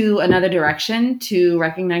thinking to another direction, to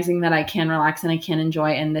recognizing that I can relax and I can enjoy.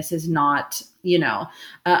 And this is not,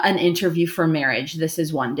 an interview for marriage. This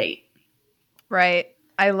is one date. Right.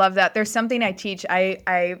 I love that. There's something I teach.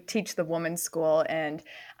 I teach the women's school, and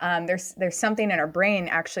there's something in our brain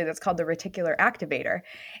actually that's called the reticular activator,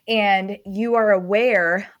 and you are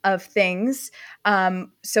aware of things.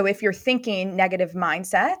 So if you're thinking negative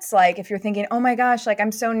mindsets, like if you're thinking, oh my gosh, like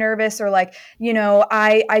I'm so nervous, or like,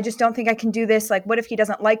 I just don't think I can do this. Like, what if he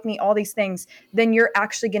doesn't like me? All these things, then you're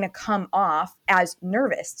actually going to come off as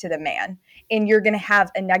nervous to the man, and you're going to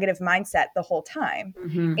have a negative mindset the whole time.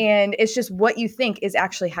 And it's just what you think is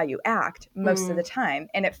actually how you act most of the time.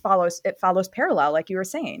 And it follows parallel, like you were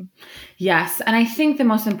saying. Yes. And I think the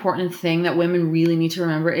most important thing that women really need to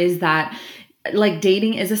remember is that like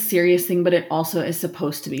dating is a serious thing, but it also is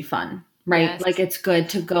supposed to be fun, right? Yes. Like it's good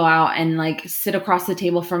to go out and like sit across the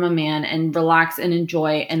table from a man and relax and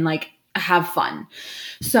enjoy and like have fun.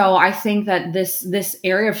 So I think that this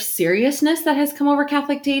area of seriousness that has come over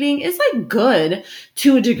Catholic dating is like good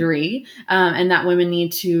to a degree. And that women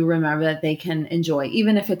need to remember that they can enjoy,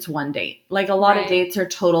 even if it's one date. Like a lot of dates are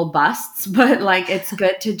total busts, but like it's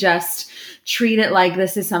good to just treat it like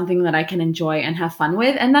this is something that I can enjoy and have fun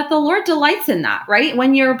with, and that the Lord delights in that, right?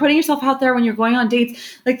 When you're putting yourself out there, when you're going on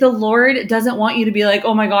dates, like the Lord doesn't want you to be like,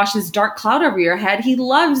 oh my gosh, this dark cloud over your head. He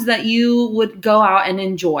loves that you would go out and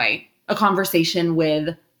enjoy a conversation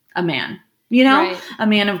with a man, a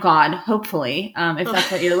man of God, hopefully, if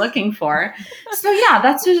that's what you're looking for. So yeah,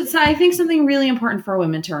 that's just, I think, something really important for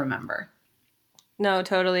women to remember. No,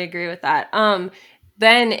 totally agree with that.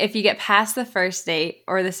 Then if you get past the first date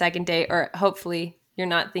or the second date, or hopefully you're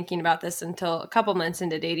not thinking about this until a couple months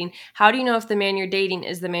into dating, how do you know if the man you're dating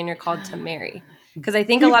is the man you're called to marry? Because I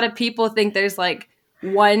think a lot of people think there's like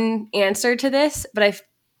one answer to this, but I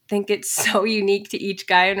think it's so unique to each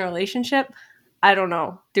guy in a relationship. I don't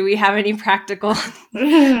know. Do we have any practical?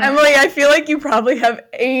 Emily, I feel like you probably have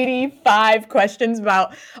 85 questions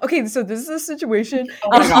about, okay, so this is a situation.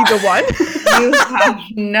 Is he the one? You have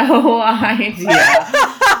no idea.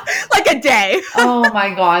 Like a day. Oh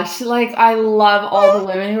my gosh. Like I love all the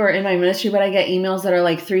women who are in my ministry, but I get emails that are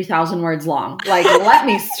like 3,000 words long. Like, let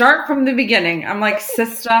me start from the beginning. I'm like,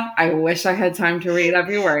 sister, I wish I had time to read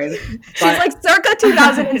every word. She's like circa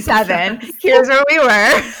 2007. Here's where we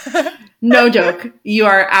were. No joke. You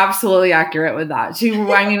are absolutely accurate with that.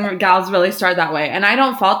 Gals really start that way. And I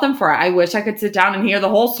don't fault them for it. I wish I could sit down and hear the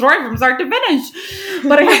whole story from start to finish.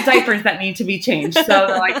 But I have diapers that need to be changed. So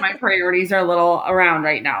like my priorities are a little around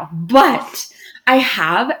right now. But I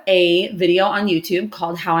have a video on YouTube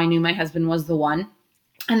called How I Knew My Husband Was the One.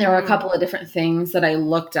 And there were a couple of different things that I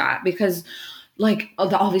looked at because like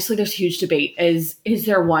obviously there's huge debate. Is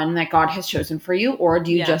there one that God has chosen for you, or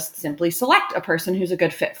do you just simply select a person who's a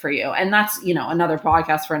good fit for you? And that's, another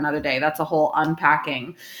podcast for another day. That's a whole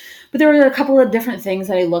unpacking. But there were a couple of different things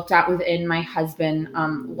that I looked at within my husband.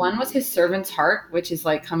 One was his servant's heart, which is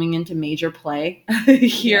like coming into major play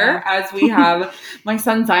here as we have my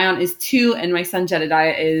son Zion is 2 and my son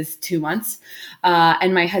Jedediah is 2 months.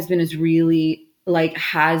 And my husband is really like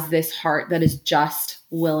has this heart that is just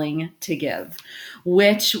willing to give,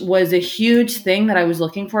 which was a huge thing that I was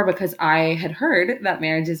looking for because I had heard that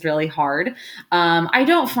marriage is really hard. I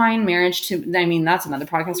don't find marriage that's another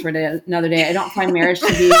podcast for another day. I don't find marriage to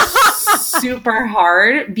be super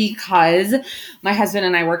hard because my husband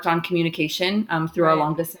and I worked on communication through our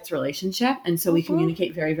long distance relationship. And so we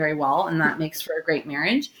communicate very, very well. And that makes for a great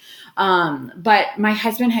marriage. But my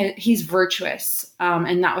husband, he's virtuous.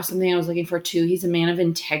 And that was something I was looking for too. He's a man of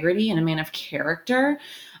integrity and a man of character.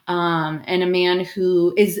 And a man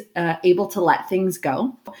who is able to let things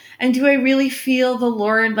go. And do I really feel the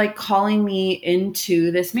Lord like calling me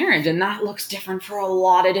into this marriage? And that looks different for a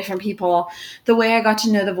lot of different people. The way I got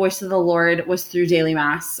to know the voice of the Lord was through daily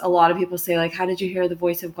mass. A lot of people say like, how did you hear the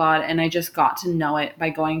voice of God? And I just got to know it by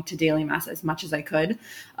going to daily mass as much as I could.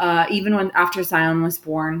 Even after Zion was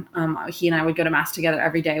born, he and I would go to mass together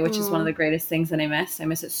every day, which is one of the greatest things that I miss. I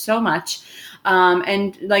miss it so much.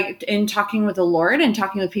 And like in talking with the Lord and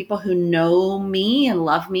talking with people who know me and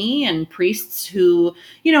love me and priests who,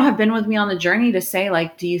 have been with me on the journey to say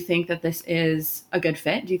like, do you think that this is a good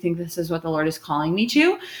fit? Do you think this is what the Lord is calling me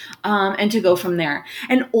to? And to go from there.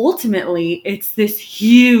 And ultimately it's this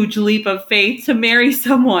huge leap of faith to marry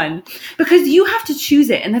someone because you have to choose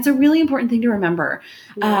it. And that's a really important thing to remember,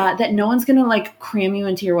 that no one's going to like cram you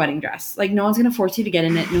into your wedding dress. Like no one's going to force you to get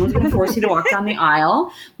in it. No one's going to force you to walk down the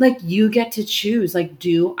aisle. Like you get to choose, like,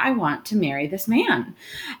 do I want to marry this man?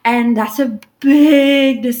 And that's a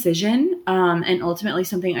big decision. And ultimately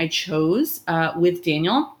something I chose with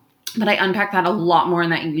Daniel. But I unpack that a lot more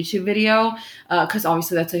in that YouTube video because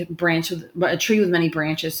obviously that's a tree with many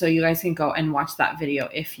branches. So you guys can go and watch that video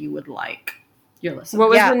if you would like. You're listening. What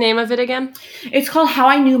was the name of it again? It's called How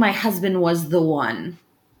I Knew My Husband Was the One.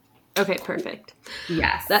 Okay, perfect.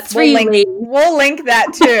 Yes. That's for you, ladies. We'll link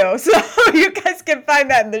that too. So you guys can find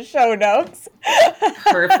that in the show notes.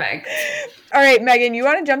 Perfect. All right, Megan, you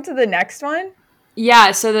want to jump to the next one?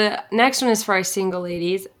 Yeah, so the next one is for our single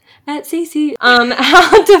ladies at CC.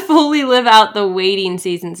 How to fully live out the waiting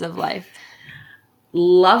seasons of life.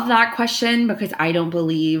 Love that question because I don't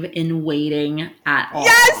believe in waiting at all.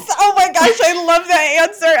 Yes! Oh my gosh, I love that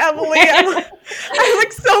answer, Emily. I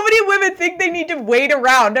like so many women think they need to wait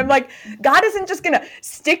around. I'm like, God isn't just gonna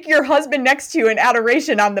stick your husband next to you in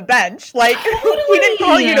adoration on the bench. Like, he didn't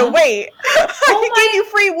call you to wait. He gave you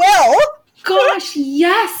free will. Gosh,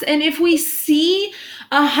 yes. And if we see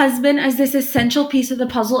a husband as this essential piece of the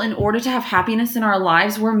puzzle in order to have happiness in our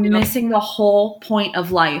lives, we're missing the whole point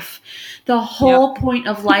of life. The whole point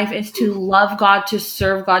of life is to love God, to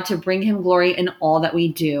serve God, to bring him glory in all that we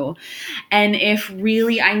do. And if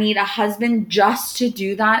really I need a husband just to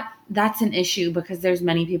do that, that's an issue because there's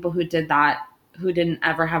many people who did that who didn't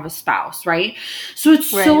ever have a spouse, right? So it's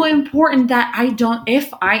so important that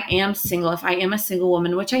if I am single, if I am a single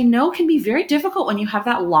woman, which I know can be very difficult when you have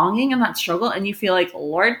that longing and that struggle and you feel like,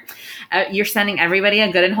 Lord, you're sending everybody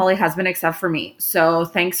a good and holy husband except for me. So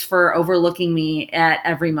thanks for overlooking me at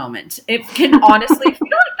every moment. It can honestly feel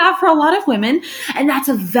like that for a lot of women. And that's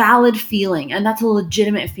a valid feeling and that's a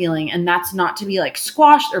legitimate feeling. And that's not to be like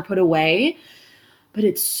squashed or put away, but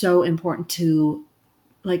it's so important to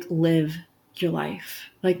like live your life.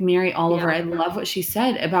 Like Mary Oliver, I love what she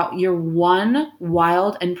said about your one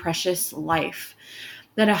wild and precious life.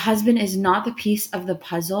 That a husband is not the piece of the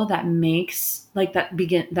puzzle that makes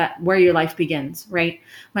where your life begins, right?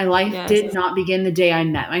 My life did not begin the day I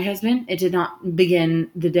met my husband. It did not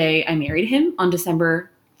begin the day I married him on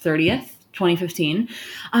December 30th, 2015.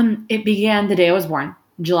 It began the day I was born.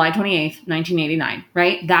 July 28th, 1989,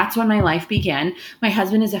 right? That's when my life began. My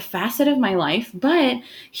husband is a facet of my life, but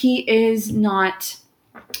he is not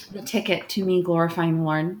the ticket to me glorifying the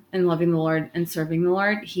Lord and loving the Lord and serving the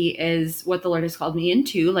Lord. He is what the Lord has called me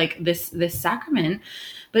into, like this sacrament.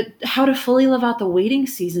 But how to fully live out the waiting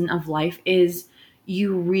season of life is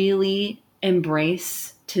you really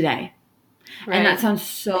embrace today. Right. And that sounds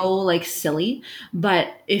so like silly, but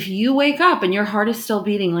if you wake up and your heart is still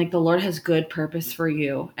beating, like the Lord has good purpose for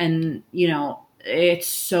you. And, it's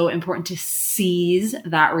so important to seize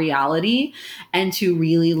that reality and to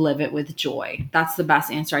really live it with joy. That's the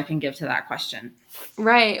best answer I can give to that question.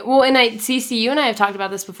 Right. Well, and CC, you and I have talked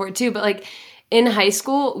about this before too, but like in high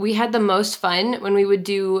school, we had the most fun when we would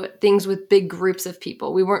do things with big groups of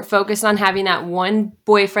people. We weren't focused on having that one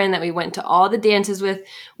boyfriend that we went to all the dances with.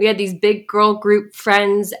 We had these big girl group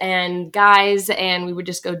friends and guys, and we would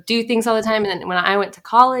just go do things all the time. And then when I went to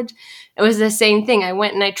college, it was the same thing. I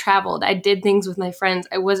went and I traveled. I did things with my friends.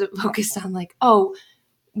 I wasn't focused on like, oh,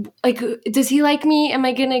 like, does he like me? Am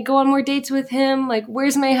I going to go on more dates with him? Like,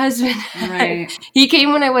 where's my husband? Right. He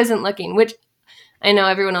came when I wasn't looking, which I know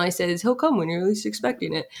everyone always says he'll come when you're least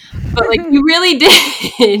expecting it, but like he really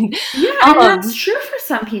did. Yeah, and that's true for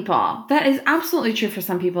some people. That is absolutely true for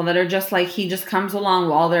some people that are just like, he just comes along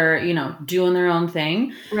while they're, doing their own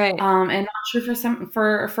thing. Right. And not true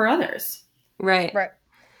for others. Right. Right.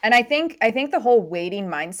 And I think the whole waiting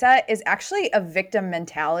mindset is actually a victim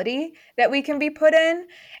mentality that we can be put in.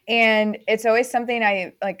 And it's always something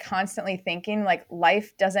I like constantly thinking, like,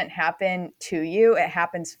 life doesn't happen to you, it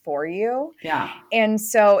happens for you. Yeah. And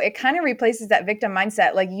so it kind of replaces that victim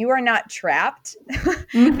mindset. Like, you are not trapped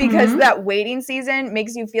Mm-hmm. because that waiting season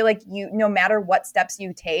makes you feel like no matter what steps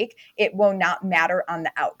you take, it will not matter on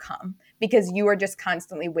the outcome, because you are just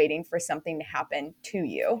constantly waiting for something to happen to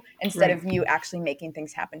you instead of you actually making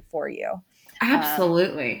things happen for you.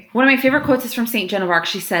 Absolutely. One of my favorite quotes is from St. Joan of Arc.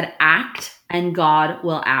 She said, "Act and God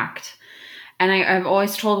will act." And I've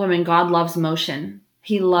always told women, God loves motion.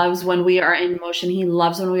 He loves when we are in motion. He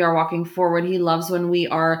loves when we are walking forward. He loves when we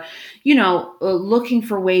are, looking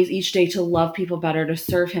for ways each day to love people better, to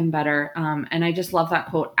serve him better. And I just love that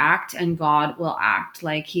quote, act and God will act.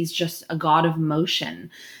 Like, he's just a God of motion.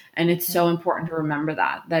 And it's so important to remember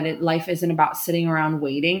that life isn't about sitting around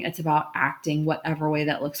waiting. It's about acting whatever way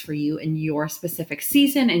that looks for you in your specific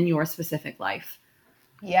season, in your specific life.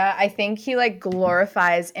 Yeah, I think he like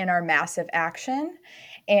glorifies in our massive action.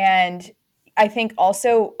 And I think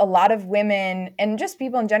also a lot of women and just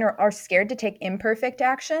people in general are scared to take imperfect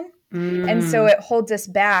action. And so it holds us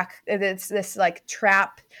back. It's this like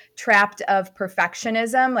trapped of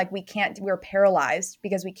perfectionism. Like, we're paralyzed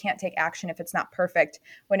because we can't take action if it's not perfect,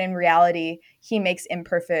 when in reality, he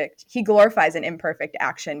glorifies an imperfect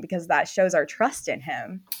action because that shows our trust in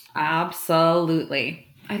him. Absolutely.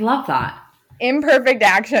 I love that. Imperfect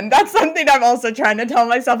action. That's something I'm also trying to tell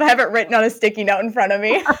myself. I have it written on a sticky note in front of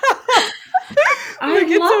me.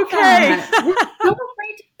 It's okay. We're so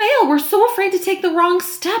afraid to fail. We're so afraid to take the wrong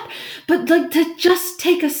step. But like, to just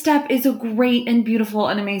take a step is a great and beautiful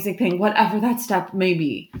and amazing thing, whatever that step may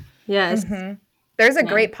be. Yes. Mm-hmm. There's a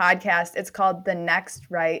great podcast. It's called The Next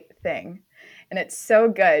Right Thing. And it's so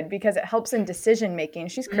good because it helps in decision making.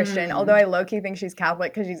 She's Christian, although I low-key think she's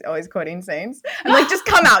Catholic because she's always quoting saints. I'm like, just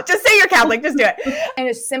come out. Just say you're Catholic. Just do it. And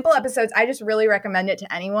it's simple episodes. I just really recommend it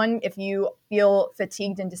to anyone if you feel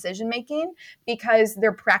fatigued in decision making, because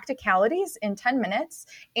they're practicalities in 10 minutes.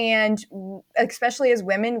 And especially as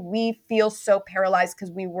women, we feel so paralyzed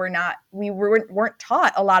because we weren't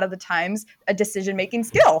taught a lot of the times a decision making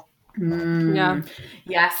skill. Yeah.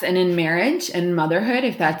 Yes. And in marriage and motherhood,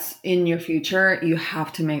 if that's in your future, you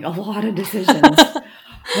have to make a lot of decisions.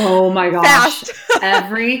 Oh my gosh. Fast.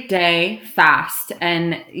 Every day fast.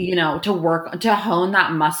 And, to hone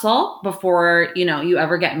that muscle before, you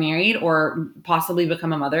ever get married or possibly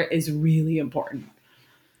become a mother is really important.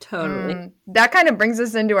 Totally. That kind of brings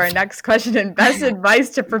us into our next question and best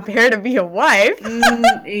advice to prepare to be a wife.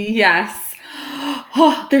 Yes.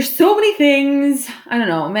 Oh, there's so many things. I don't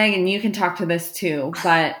know, Megan, you can talk to this too.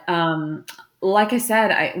 But like I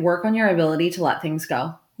said, I work on your ability to let things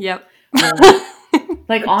go. Yep.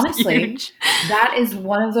 Like, honestly, Huge. that is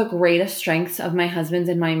one of the greatest strengths of my husband's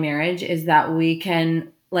and my marriage, is that we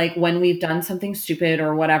can, like, when we've done something stupid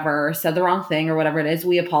or whatever, or said the wrong thing or whatever it is,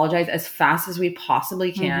 we apologize as fast as we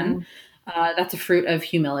possibly can. That's a fruit of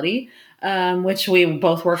humility, which we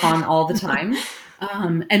both work on all the time.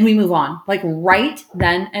 And we move on, like right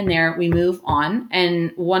then and there, we move on.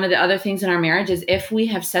 And one of the other things in our marriage is if we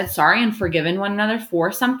have said sorry and forgiven one another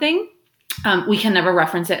for something, we can never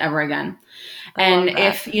reference it ever again. And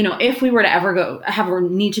if we were to ever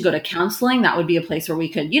need to go to counseling, that would be a place where we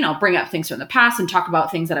could, bring up things from the past and talk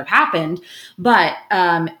about things that have happened. But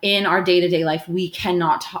in our day-to-day life, we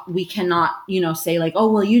cannot, say like,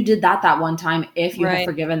 oh, well, you did that one time, if you have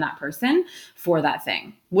forgiven that person for that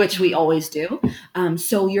thing, which we always do.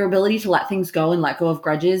 So your ability to let things go and let go of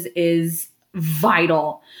grudges is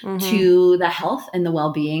vital to the health and the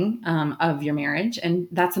well-being of your marriage. And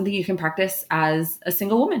that's something you can practice as a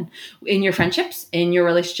single woman in your friendships, in your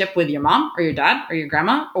relationship with your mom or your dad or your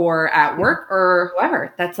grandma, or at work or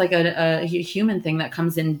whoever. That's like a human thing that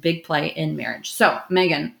comes in big play in marriage. So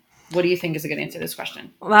Megan, what do you think is a good answer to this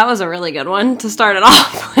question? Well, that was a really good one to start it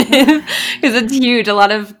off with, because it's huge.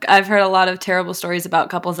 I've heard a lot of terrible stories about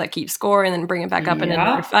couples that keep score and then bring it back up in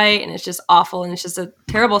another fight, and it's just awful, and it's just a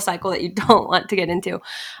terrible cycle that you don't want to get into.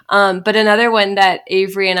 But another one that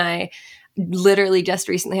Avery and I literally just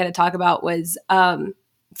recently had to talk about was,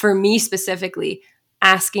 for me specifically,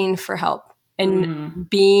 asking for help and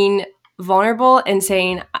being vulnerable and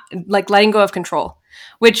saying, like, letting go of control,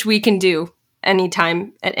 which we can do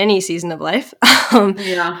anytime at any season of life.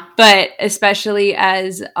 But especially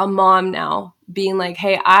as a mom now, being like,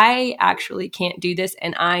 hey, I actually can't do this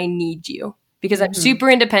and I need you because I'm super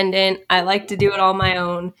independent. I like to do it all my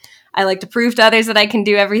own. I like to prove to others that I can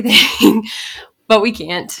do everything, but we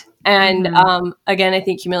can't. And again, I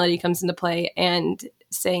think humility comes into play and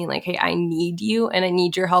saying like, hey, I need you and I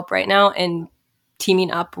need your help right now, and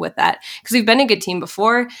teaming up with that. Because we've been a good team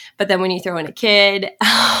before, but then when you throw in a kid,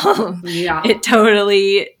 it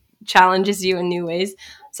totally challenges you in new ways.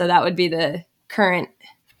 So that would be the current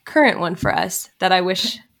one for us that I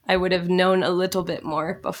wish I would have known a little bit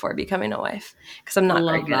more before becoming a wife, because I'm not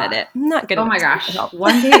very good at it. I'm not good at it. Oh my gosh.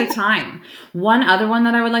 One day at a time. One other one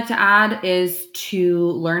that I would like to add is to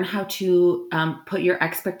learn how to put your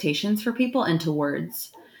expectations for people into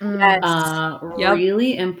words. Yes.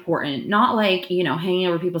 Really important. Not like, hanging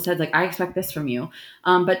over people's heads like, I expect this from you.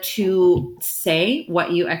 But to say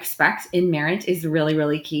what you expect in marriage is really,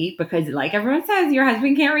 really key, because like everyone says, your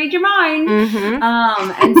husband can't read your mind.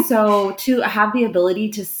 And so to have the ability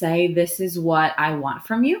to say, this is what I want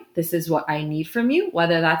from you, this is what I need from you,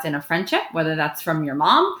 whether that's in a friendship, whether that's from your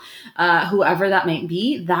mom, whoever that might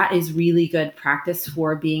be, that is really good practice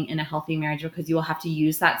for being in a healthy marriage, because you will have to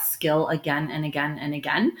use that skill again and again and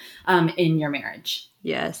again in your marriage.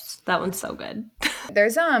 Yes, that one's so good.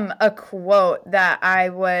 There's a quote that I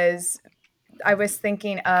was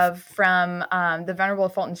thinking of from the Venerable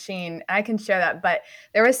Fulton Sheen. I can share that, but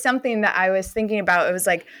there was something that I was thinking about. It was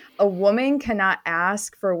like, a woman cannot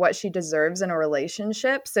ask for what she deserves in a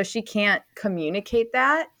relationship, so she can't communicate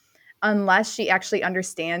that unless she actually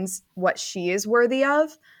understands what she is worthy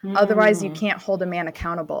of. Otherwise, you can't hold a man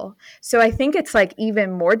accountable. So I think it's like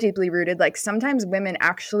even more deeply rooted. Like sometimes women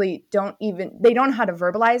actually they don't know how to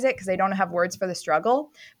verbalize it because they don't have words for the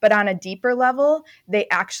struggle. But on a deeper level, they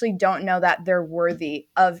actually don't know that they're worthy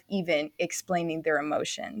of even explaining their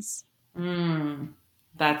emotions.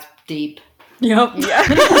 That's deep. Yep. Yeah.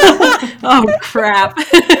 Oh, crap.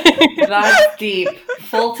 That's deep.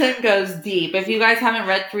 Fulton goes deep. If you guys haven't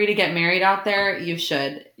read 3 to Get Married out there, you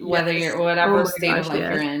should. Whether you're whatever state of life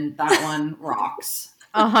you're in, that one rocks.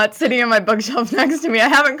 It's sitting on my bookshelf next to me. I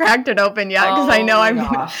haven't cracked it open yet because I know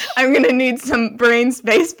I'm gonna need some brain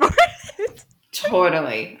space for it.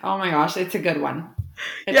 Totally. Oh my gosh, it's a good one.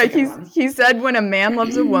 He said when a man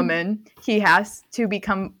loves a woman, he has to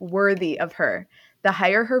become worthy of her. The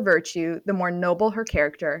higher her virtue, the more noble her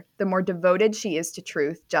character, the more devoted she is to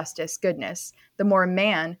truth, justice, goodness, the more a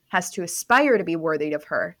man has to aspire to be worthy of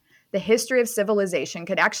her. The history of civilization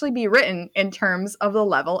could actually be written in terms of the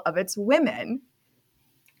level of its women.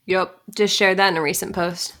 Yep. Just shared that in a recent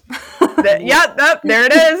post. There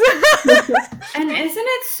it is. And isn't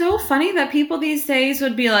it so funny that people these days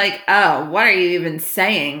would be like, oh, what are you even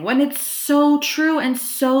saying? When it's so true and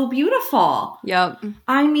so beautiful. Yep.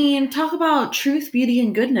 I mean, talk about truth, beauty,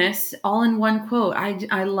 and goodness all in one quote.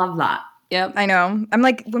 I love that. Yep. I know. I'm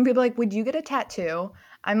like, when people are like, would you get a tattoo?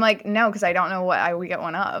 I'm like, no, because I don't know what I would get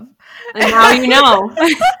one of. And how you know? Not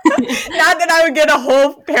that I would get a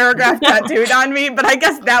whole paragraph tattooed on me, but I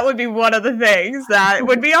guess that would be one of the things that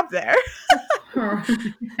would be up there.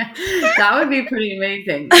 That would be pretty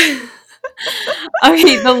amazing.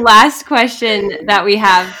 Okay, the last question that we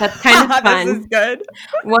have that's kind of fun. This is good.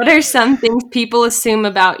 What are some things people assume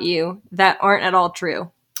about you that aren't at all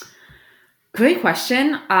true? Great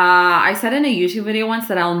question. I said in a YouTube video once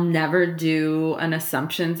that I'll never do an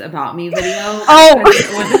assumptions about me video. Oh,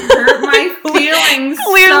 it would hurt my feelings.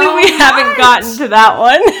 Clearly, so we haven't gotten to that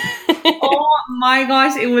one. Oh my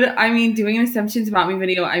gosh, it would. I mean, doing an assumptions about me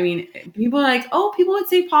video. I mean, people are like, oh, people would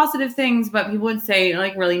say positive things, but people would say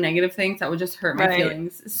like really negative things that would just hurt my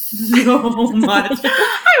feelings so much.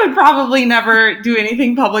 I would probably never do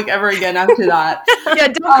anything public ever again after that. Yeah,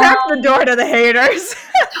 don't crack the door to the haters.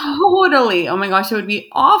 Totally. Oh my gosh, it would be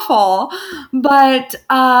awful. But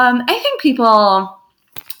I think people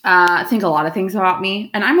think a lot of things about me,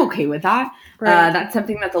 and I'm okay with that. Right. That's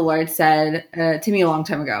something that the Lord said to me a long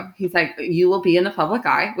time ago. He's like, you will be in the public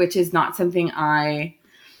eye, which is not something I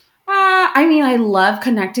mean, I love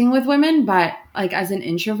connecting with women, but like as an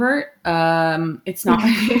introvert, it's not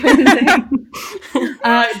my favorite thing.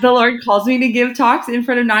 The Lord calls me to give talks in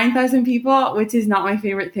front of 9,000 people, which is not my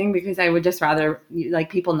favorite thing because I would just rather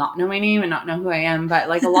like people not know my name and not know who I am. But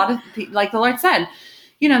like a lot of, like the Lord said,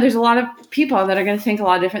 there's a lot of people that are going to think a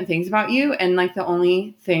lot of different things about you. And like the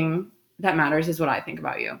only thing that matters is what I think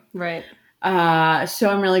about you. Right. So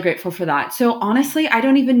I'm really grateful for that. So honestly, I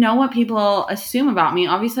don't even know what people assume about me.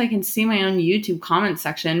 Obviously I can see my own YouTube comment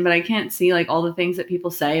section, but I can't see like all the things that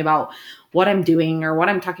people say about what I'm doing or what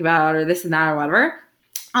I'm talking about or this and that or whatever.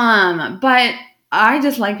 But I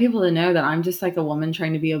just like people to know that I'm just like a woman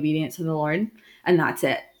trying to be obedient to the Lord, and that's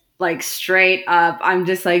it. Like straight up, I'm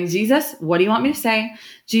just like, Jesus, what do you want me to say?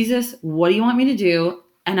 Jesus, what do you want me to do?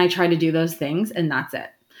 And I try to do those things, and that's it.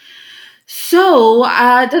 So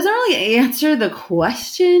it doesn't really answer the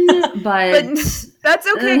question, but But that's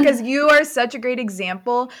okay, because you are such a great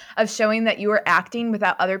example of showing that you are acting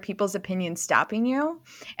without other people's opinions stopping you.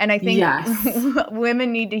 And I think Yes.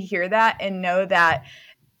 women need to hear that and know that,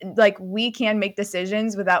 like, we can make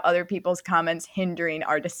decisions without other people's comments hindering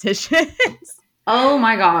our decisions. Oh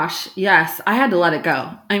my gosh. Yes. I had to let it go.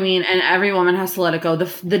 I mean, and every woman has to let it go.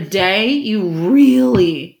 The day you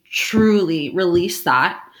really, truly release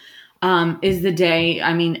that is the day,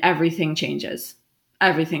 I mean, everything changes.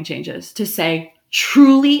 Everything changes. To say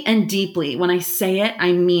truly and deeply, when I say it,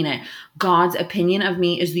 I mean it. God's opinion of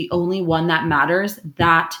me is the only one that matters.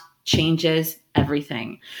 That changes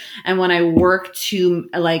everything. And when I work to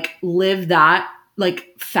like live that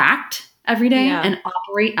like fact every day Yeah. and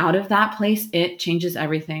operate out of that place, it changes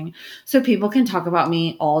everything. So people can talk about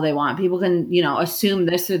me all they want. People can, assume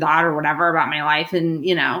this or that or whatever about my life and,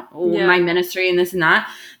 my ministry and this and that.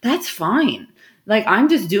 That's fine. Like, I'm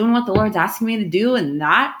just doing what the Lord's asking me to do, and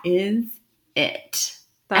that is it.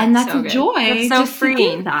 And that's so a good. joy. That's so just to do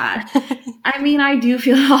freeing. that. I mean, I do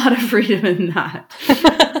feel a lot of freedom in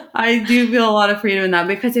that. I do feel a lot of freedom in that,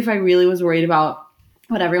 because if I really was worried about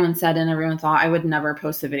what everyone said and everyone thought, I would never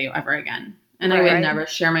post a video ever again. And I would Right. never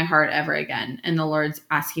share my heart ever again. And the Lord's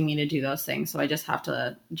asking me to do those things. So I just have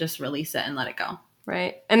to just release it and let it go.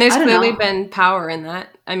 Right. And there's I don't clearly know. been power in that.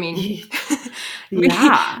 I mean,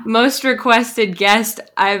 Yeah. most requested guest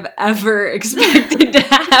I've ever expected to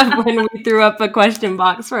have when we threw up a question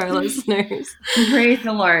box for our listeners. Praise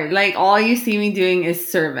the Lord. Like, all you see me doing is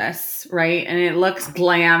service, right? And it looks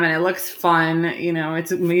glam and it looks fun.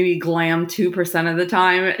 It's maybe glam 2% of the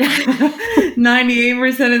time.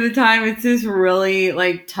 98% of the time, it's just really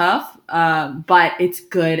like tough. But it's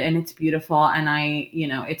good and it's beautiful. And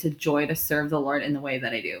it's a joy to serve the Lord in the way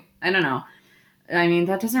that I do. I don't know. I mean,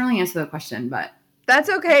 that doesn't really answer the question, but That's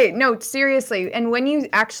okay. No, seriously. And when you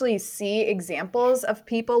actually see examples of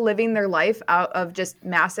people living their life out of just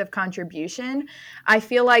massive contribution, I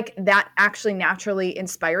feel like that actually naturally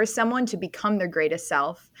inspires someone to become their greatest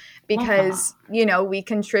self, because, we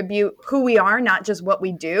contribute who we are, not just what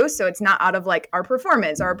we do. So it's not out of like our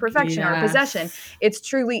performance or our perfection or our Yes. possession. It's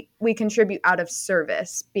truly, we contribute out of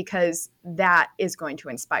service, because that is going to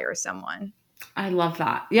inspire someone. I love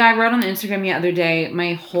that. Yeah, I wrote on Instagram the other day,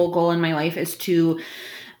 my whole goal in my life is to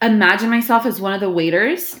imagine myself as one of the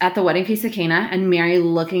waiters at the wedding feast of Cana, and Mary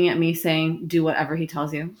looking at me saying, do whatever he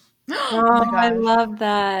tells you. Oh, I love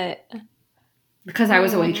that. Because I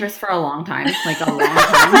was a waitress for a long time, like a long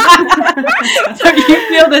time. So you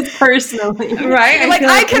feel this personally. Right? Like, feel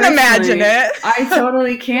I can imagine personally, it. I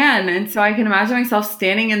totally can. And so I can imagine myself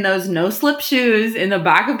standing in those no-slip shoes in the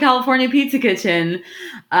back of California Pizza Kitchen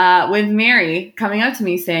with Mary coming up to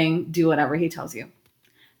me saying, do whatever he tells you.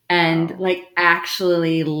 And like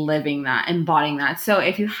actually living that, embodying that. So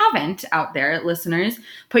if you haven't out there, listeners,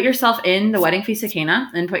 put yourself in the wedding feast of Cana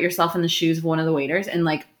and put yourself in the shoes of one of the waiters and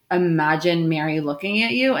like imagine Mary looking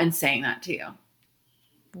at you and saying that to you.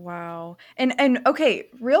 Wow. And okay,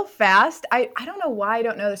 real fast, I don't know why I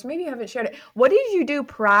don't know this. Maybe you haven't shared it. What did you do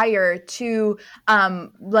prior to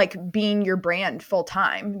like being your brand full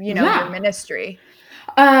time, Yeah. your ministry?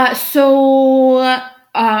 I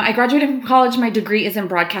graduated from college. My degree is in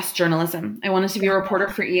broadcast journalism. I wanted to be a reporter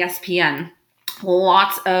for ESPN.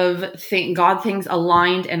 Lots of God things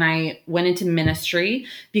aligned, and I went into ministry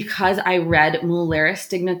because I read Mulieris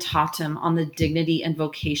Dignitatem on the dignity and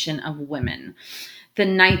vocation of women. The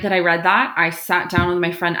night that I read that, I sat down with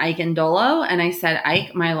my friend Ike Ndolo, and I said,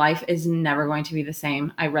 Ike, my life is never going to be the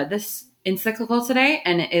same. I read this encyclical today,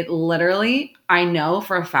 and it literally, I know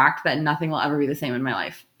for a fact that nothing will ever be the same in my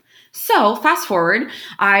life. So fast forward,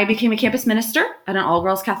 I became a campus minister at an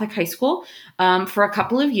all-girls Catholic high school for a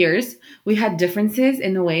couple of years. We had differences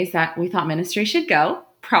in the ways that we thought ministry should go.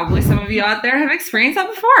 Probably some of you out there have experienced that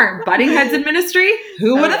before. Butting heads in ministry,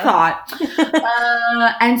 who would have thought?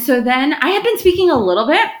 And so then I had been speaking a little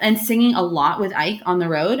bit and singing a lot with Ike on the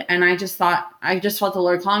road. And I just felt the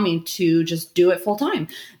Lord calling me to just do it full time.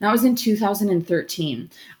 That was in 2013.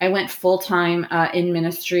 I went full time in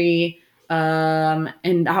ministry.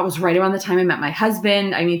 And that was right around the time I met my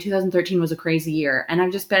husband. I mean, 2013 was a crazy year, and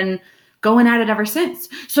I've just been going at it ever since.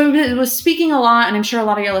 So it was speaking a lot, and I'm sure a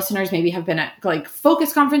lot of your listeners maybe have been at like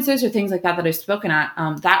focus conferences or things like that I've spoken at.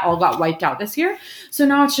 That all got wiped out this year. So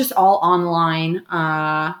now it's just all online,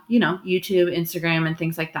 YouTube, Instagram, and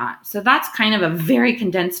things like that. So that's kind of a very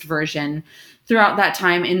condensed version throughout that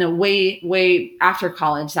time. In the way after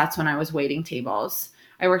college, that's when I was waiting tables.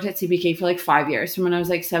 I worked at CPK for like 5 years, from when I was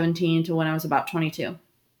like 17 to when I was about 22.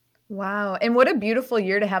 Wow. And what a beautiful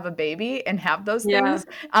year to have a baby and have those Yeah.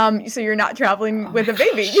 things. So you're not traveling with a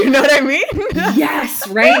baby. You know what I mean? Yes,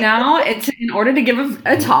 right now, it's in order to give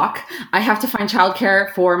a talk, I have to find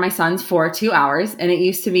childcare for my sons for 2 hours. And it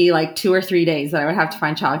used to be like 2 or 3 days that I would have to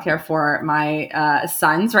find childcare for my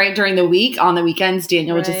sons, right? During the week. On the weekends,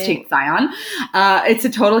 Daniel would just Right. take Zion. It's a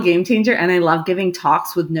total game changer. And I love giving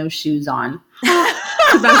talks with no shoes on.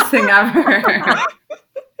 It's the best thing ever.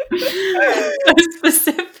 So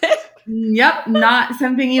specific. Yep, not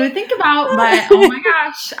something you would think about, but oh my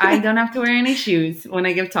gosh, I don't have to wear any shoes when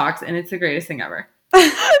I give talks, and it's the greatest thing ever.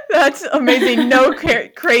 That's amazing. No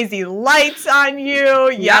crazy lights on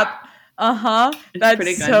you. Yep. Uh-huh. It's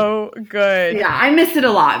pretty That's good. so good. Yeah, I miss it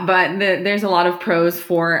a lot, but there's a lot of pros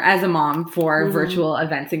for, as a mom, for Mhm. virtual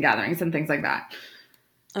events and gatherings and things like that.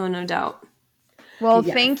 Oh, no doubt. Well,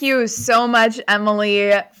 Yes. thank you so much,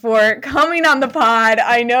 Emily, for coming on the pod.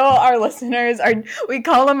 I know our listeners we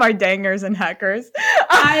call them our dangers and hackers.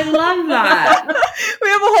 I love that. We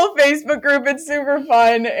have a whole Facebook group. It's super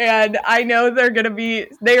fun. And I know they're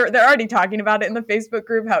already talking about it in the Facebook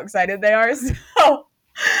group, how excited they are. So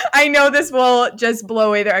I know this will just blow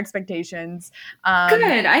away their expectations.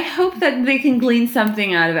 Good. I hope that they can glean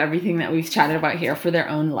something out of everything that we've chatted about here for their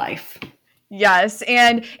own life. Yes.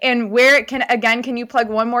 And where can you plug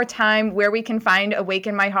one more time where we can find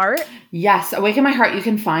Awaken My Heart? Yes, Awaken My Heart you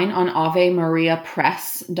can find on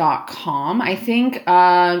avemariapress.com. I think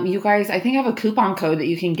you guys, I have a coupon code that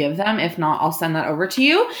you can give them. If not, I'll send that over to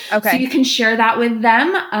you. Okay. So you can share that with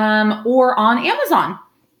them or on Amazon.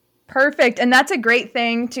 Perfect. And that's a great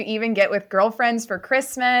thing to even get with girlfriends for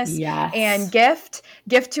Christmas. Yes. And gift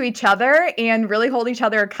to each other and really hold each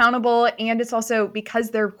other accountable. And it's also,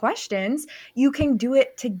 because they're questions, you can do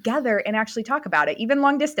it together and actually talk about it, even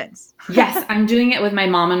long distance. Yes, I'm doing it with my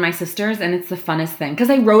mom and my sisters, and it's the funnest thing because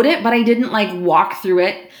I wrote it, but I didn't like walk through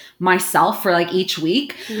it myself for like each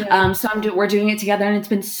week. Yeah. So we're doing it together, and it's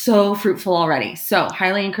been so fruitful already. So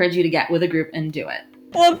highly encourage you to get with a group and do it.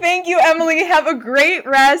 Well, thank you, Emily. Have a great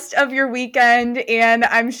rest of your weekend. And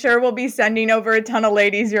I'm sure we'll be sending over a ton of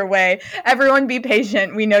ladies your way. Everyone be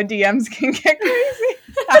patient. We know DMs can get crazy.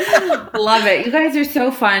 Love it. You guys are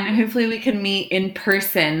so fun. Hopefully we can meet in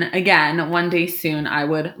person again one day soon. I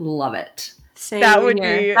would love it. Same That would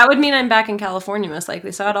here. be- That would mean I'm back in California most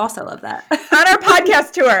likely, so I'd also love that. On our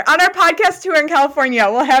podcast tour in California,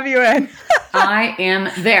 we'll have you in. I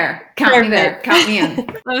am there. Count me there. Perfect. Count me in.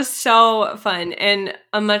 That was so fun and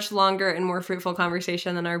a much longer and more fruitful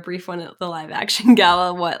conversation than our brief one at the live action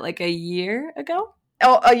gala, like a year ago?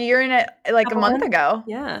 Oh, a year and a Couple month months? ago.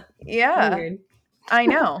 Yeah. Yeah. Weird. I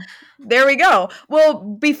know. There we go. Well,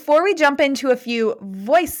 before we jump into a few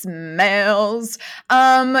voicemails,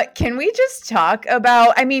 can we just talk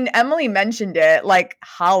about, Emily mentioned it, like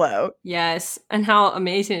Hollow. Yes. And how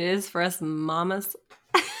amazing it is for us mamas.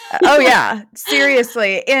 Oh yeah,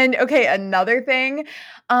 seriously. And okay, another thing,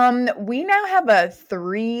 we now have a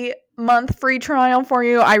 3-month free trial for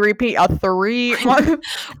you. I repeat, a 3-month,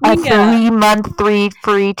 Yeah. 3-month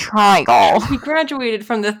free trial. We graduated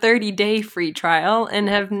from the 30-day free trial and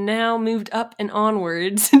have now moved up and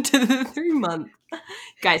onwards to the 3-month.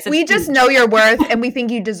 Guys, that's We just huge. know your worth, and we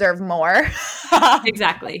think you deserve more.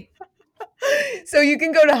 Exactly. So you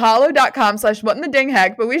can go to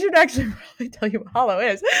hollow.com/whatinthedingheck, but we should actually probably tell you what Hollow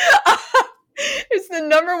is. It's the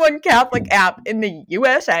 #1 Catholic app in the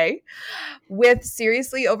USA with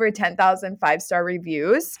seriously over 10,000 5-star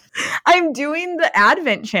reviews. I'm doing the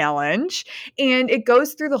Advent Challenge, and it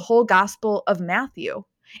goes through the whole Gospel of Matthew.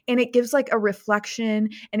 And it gives like a reflection,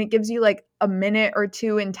 and it gives you like a minute or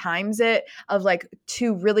two and times it of like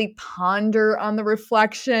to really ponder on the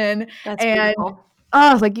reflection. That's And- beautiful.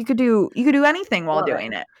 Oh, like you could do anything while Love it.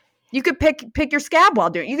 doing it. You could pick your scab while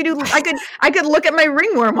doing it. You could do I could look at my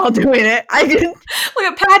ringworm while doing it. I could Look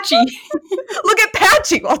at Patchy. look at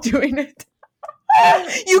Patchy while doing it.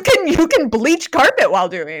 You can bleach carpet while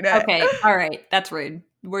doing it. Okay. All right. That's rude.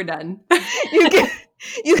 We're done. You can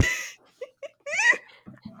you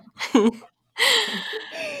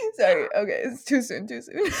Sorry, okay, it's too soon. Too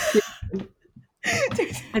soon.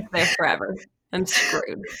 It's there forever. I'm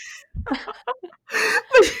screwed.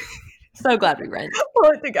 So glad we ran.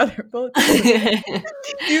 Pull it together. You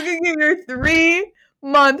can get your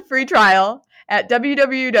 3-month free trial at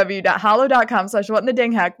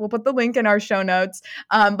www.hollow.com/whatinthedingheck. We'll put the link in our show notes.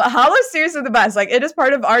 But Hollow's seriously the best. Like, it is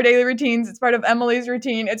part of our daily routines. It's part of Emily's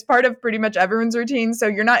routine. It's part of pretty much everyone's routine. So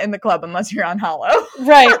you're not in the club unless you're on Hollow.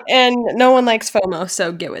 Right. And no one likes FOMO,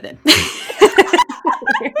 so get with it.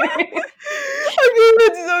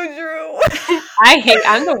 That's so true.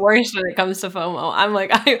 I'm the worst when it comes to FOMO. I'm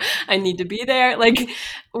like, I need to be there. Like,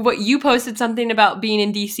 what you posted something about being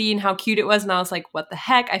in DC and how cute it was, and I was like, what the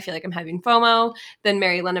heck? I feel like I'm having FOMO. Then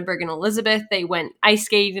Mary Lunenburg and Elizabeth, they went ice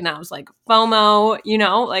skating, and I was like, FOMO,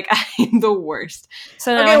 like I'm the worst.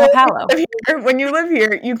 So now I have Hallow. When you live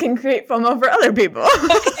here, you can create FOMO for other people.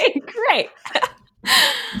 Okay, great.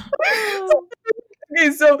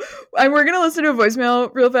 Okay, so we're gonna listen to a voicemail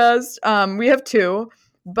real fast. We have 2,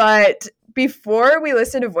 but before we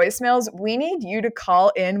listen to voicemails, we need you to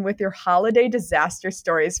call in with your holiday disaster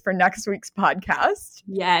stories for next week's podcast.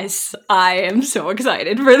 Yes, I am so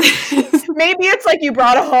excited for this. Maybe it's like you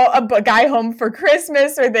brought a guy home for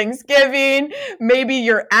Christmas or Thanksgiving. Maybe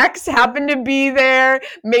your ex happened to be there.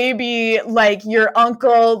 Maybe like your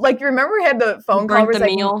uncle. Like, you remember we had the phone call? Burnt the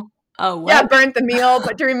meal. Oh, what? Yeah, burnt the meal.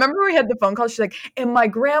 But do you remember we had the phone call? She's like, and my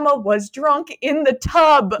grandma was drunk in the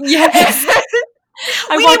tub. Yes.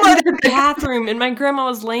 I walked into the bathroom and my grandma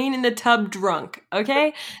was laying in the tub drunk.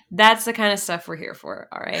 Okay? That's the kind of stuff we're here for.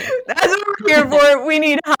 All right. That's what we're here for. We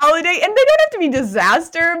need holiday. And they don't have to be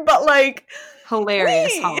disaster, but like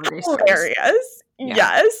hilarious holiday stories. Hilarious. Yeah.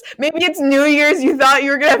 Yes. Maybe it's New Year's. You thought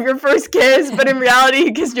you were going to have your first kiss, but in reality,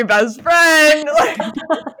 you kissed your best friend. Like,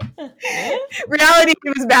 reality, he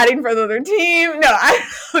was batting for the other team. No, I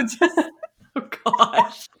don't know. Just, oh,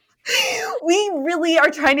 gosh. We really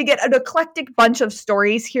are trying to get an eclectic bunch of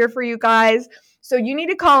stories here for you guys. So you need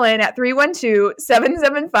to call in at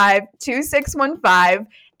 312-775-2615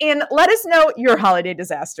 and let us know your holiday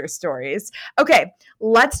disaster stories. Okay,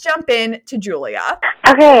 let's jump in to Julia.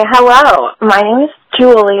 Okay, hello. My name is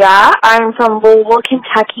Julia. I'm from Louisville,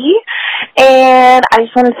 Kentucky. And I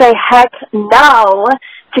just want to say heck no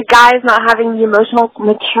to guys not having the emotional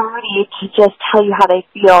maturity to just tell you how they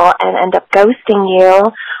feel and end up ghosting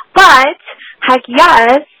you. But heck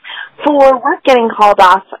yes for work getting called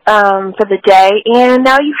off for the day, and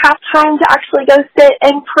now you have time to actually go sit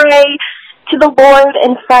and pray to the Lord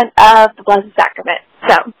in front of the Blessed Sacrament.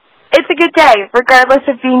 So it's a good day, regardless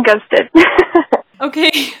of being ghosted.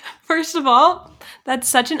 Okay, first of all, that's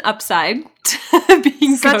such an upside to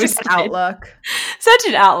being Such ghosted. an outlook. Such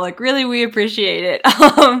an outlook. Really, we appreciate it.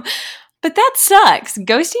 But that sucks.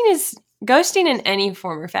 Ghosting in any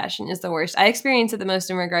form or fashion is the worst. I experience it the most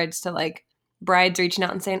in regards to like brides reaching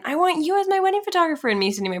out and saying, I want you as my wedding photographer, and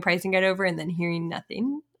me sending my pricing guide over and then hearing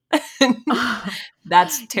nothing.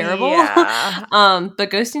 That's terrible. Yeah.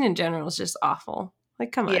 But ghosting in general is just awful.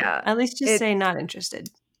 Like, come on. Yeah. At least just say not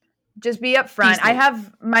interested. Just be upfront. Easily. I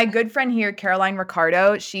have my good friend here, Caroline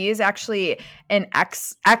Ricardo. She is actually an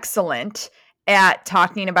excellent at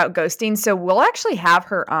talking about ghosting. So we'll actually have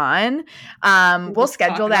her on. We'll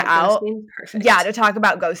schedule that out. Perfect. Yeah, to talk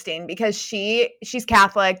about ghosting, because she's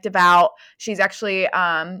Catholic, devout. She's actually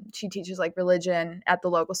she teaches like religion at the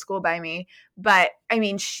local school by me. But I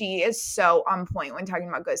mean, she is so on point when talking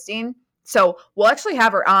about ghosting. So we'll actually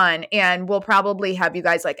have her on, and we'll probably have you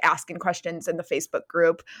guys like asking questions in the Facebook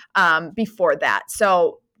group before that.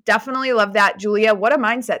 So definitely love that. Julia, what a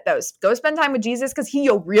mindset though. Go spend time with Jesus, because he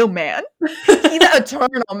your real man. He's the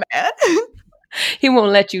eternal man. He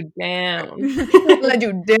won't let you down. He won't let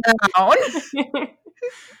you down.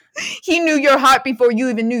 He knew your heart before you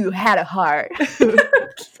even knew you had a heart.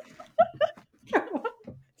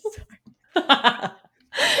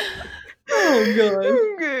 Oh, God.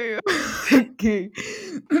 Okay.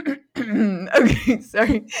 Okay,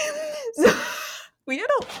 sorry. So we had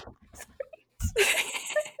a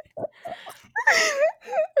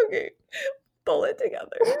okay. Pull it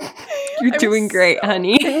together. You're doing great,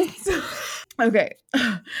 honey. Okay.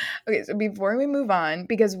 Okay, so before we move on,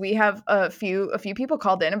 because we have a few people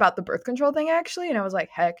called in about the birth control thing actually, and I was like,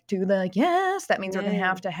 heck to the yes. That means we're gonna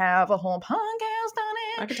have to have a whole podcast on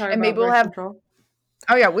it. I could talk and about maybe we'll birth have control.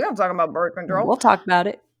 Oh yeah, we're gonna talk about birth control. We'll talk about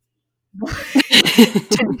it.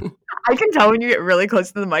 I can tell when you get really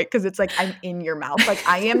close to the mic because it's like I'm in your mouth. Like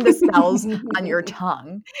I am the cells on your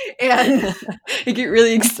tongue. And I get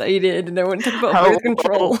really excited and I want to talk about birth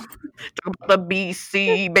control. Talk about the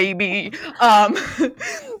BC, baby.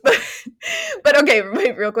 But okay,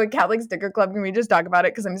 wait, real quick. Catholic Sticker Club, can we just talk about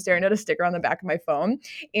it? Because I'm staring at a sticker on the back of my phone.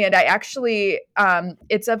 And I actually,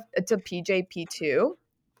 it's a PJP2.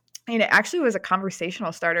 And it actually was a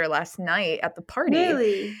conversational starter last night at the party.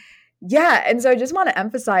 Really? Yeah. And so I just want to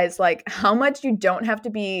emphasize like how much you don't have to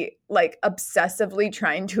be like obsessively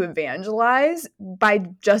trying to evangelize by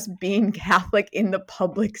just being Catholic in the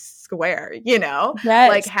public square, you know? Yes.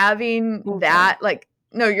 Like having that, like,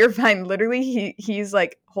 no, you're fine. Literally, he's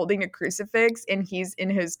like holding a crucifix and he's in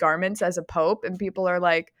his garments as a pope, and people are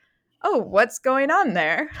like, oh, what's going on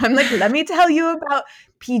there? I'm like, let me tell you about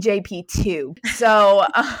PJP2. So,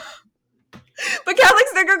 but Catholic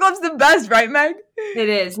Sticker Club's the best, right, Meg? It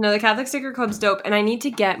is. No, the Catholic Sticker Club's dope, and I need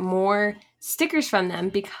to get more stickers from them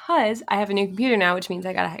because I have a new computer now, which means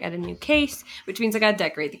I gotta get a new case, which means I gotta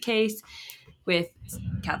decorate the case with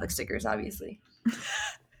Catholic stickers, obviously.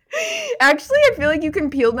 Actually, I feel like you can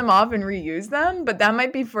peel them off and reuse them, but that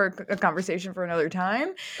might be for a conversation for another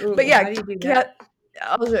time. Ooh, But yeah, how do you do that?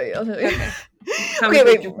 I'll show you. Okay. Okay,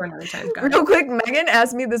 wait. For another time. Got it. Real quick, Megan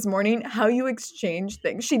asked me this morning how you exchange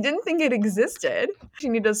things. She didn't think it existed. She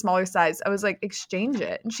needed a smaller size. I was like, exchange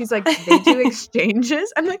it. And she's like, they do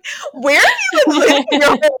exchanges? I'm like, where have you been living your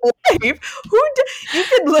whole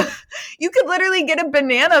life? You could literally get a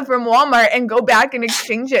banana from Walmart and go back and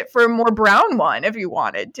exchange it for a more brown one if you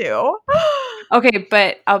wanted to. Okay,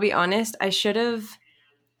 but I'll be honest, I should have.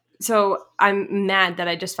 So I'm mad that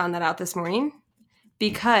I just found that out this morning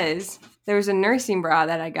because there was a nursing bra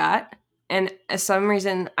that I got, and for some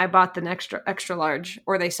reason I bought the extra large,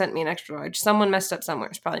 or they sent me an extra large. Someone messed up somewhere.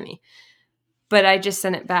 It's probably me. But I just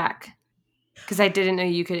sent it back because I didn't know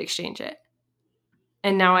you could exchange it.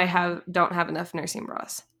 And now I don't have enough nursing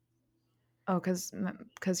bras. Oh,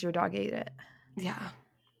 because your dog ate it. Yeah.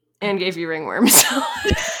 And gave you ringworms.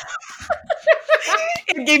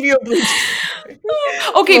 It gave you a blue.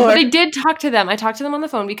 Okay, Lord. but I did talk to them. I talked to them on the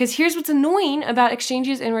phone because here's what's annoying about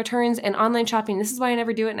exchanges and returns and online shopping. This is why I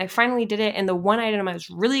never do it, and I finally did it. And the one item I was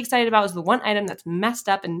really excited about was the one item that's messed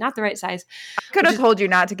up and not the right size. I could have told you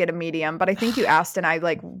not to get a medium, but I think you asked and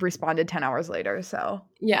I responded 10 hours later. So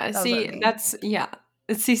Yeah, was see, on me.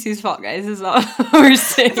 it's Cece's fault, guys. This is all we're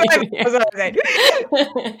saying. That's what I'm saying.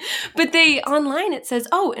 But online it says,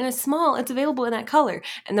 oh, in a small, it's available in that color.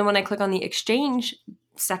 And then when I click on the exchange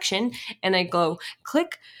section and I go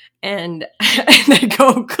click and I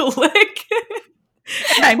go click.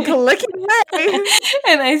 I'm clicking away.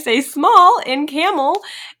 And I say small in camel,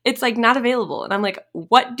 it's not available. And I'm like,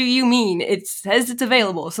 what do you mean? It says it's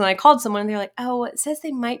available. So then I called someone and they're like, oh, it says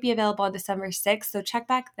they might be available on December 6th. So check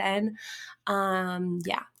back then.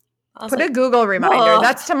 Yeah. Put a Google reminder. "Whoa."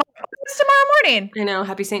 That's tomorrow. It's tomorrow morning. I know.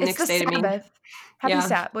 Happy St. It's Nick's the Day to me. Sabbath. Happy Yeah.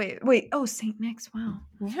 Sabbath. Wait. Oh, St. Nick's. Wow.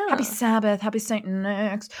 Yeah. Happy Sabbath. Happy St.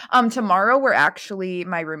 Nick's. Tomorrow we're actually,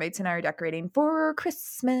 my roommates and I are decorating for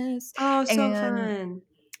Christmas. Oh, so And fun.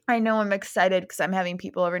 I know I'm excited because I'm having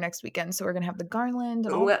people over next weekend, so we're gonna have the garland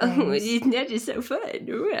and all things. That is so fun.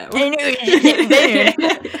 Wow. I know.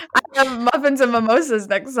 I have muffins and mimosas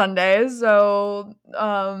next Sunday. So,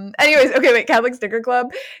 anyways, okay, wait, Catholic Sticker Club.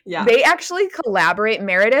 Yeah. They actually collaborate.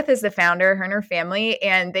 Meredith is the founder, her and her family,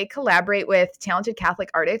 and they collaborate with talented Catholic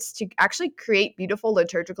artists to actually create beautiful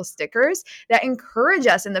liturgical stickers that encourage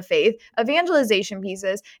us in the faith, evangelization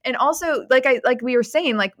pieces, and also, like we were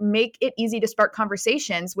saying, make it easy to spark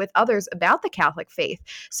conversations with others about the Catholic faith.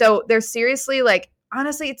 So they're seriously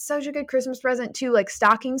honestly, it's such a good Christmas present too,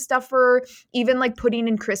 stocking stuffer, even putting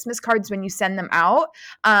in Christmas cards when you send them out.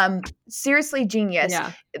 Seriously genius.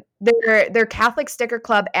 Yeah. They're Catholic Sticker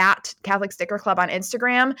Club at Catholic Sticker Club on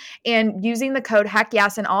Instagram, and using the code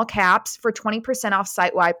HECKYES in all caps for 20% off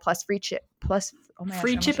site-wide plus free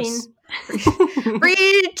Free shipping.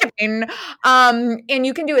 Free shipping. And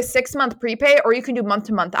you can do a 6-month prepay or you can do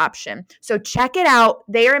month-to-month option. So check it out.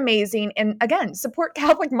 They are amazing. And again, support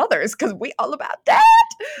Catholic mothers because we all about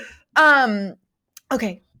that.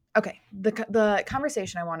 Okay. The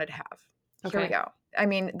conversation I wanted to have. Here we Okay. go. I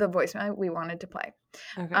mean, the voicemail we wanted to play.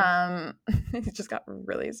 Okay. It just got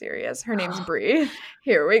really serious. Her name's Bree.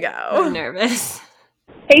 Here we go. I'm nervous.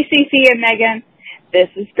 Hey, Cece and Megan. This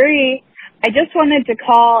is Bree. I just wanted to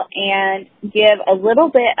call and give a little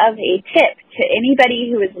bit of a tip to anybody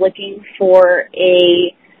who is looking for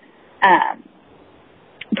a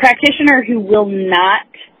practitioner who will not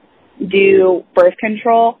do birth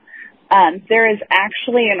control. There is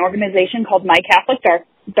actually an organization called My Catholic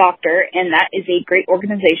Doctor, and that is a great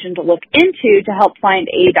organization to look into to help find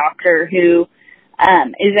a doctor who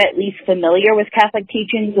is at least familiar with Catholic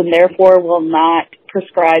teachings and therefore will not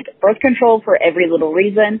prescribe birth control for every little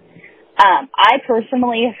reason. I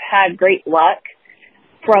personally have had great luck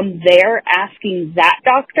from there asking that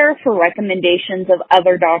doctor for recommendations of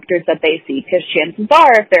other doctors that they see, because chances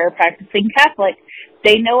are, if they're a practicing Catholic,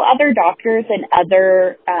 they know other doctors in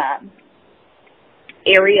other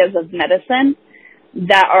areas of medicine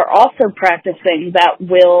that are also practicing that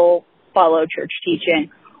will follow church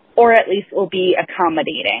teaching, or at least will be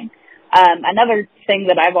accommodating. Another thing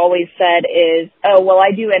that I've always said is, oh, well,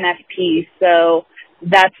 I do NFP, so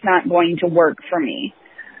that's not going to work for me.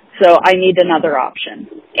 So I need another option.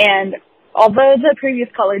 And although the previous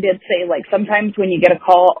caller did say, like, sometimes when you get a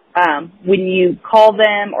call, when you call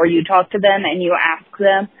them or you talk to them and you ask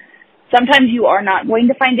them, sometimes you are not going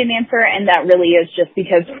to find an answer, and that really is just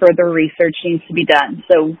because further research needs to be done.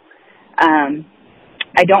 So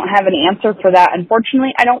I don't have an answer for that.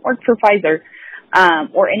 Unfortunately, I don't work for Pfizer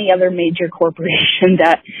or any other major corporation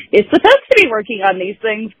that is supposed to be working on these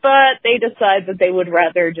things, but they decide that they would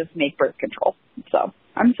rather just make birth control. So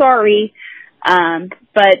I'm sorry.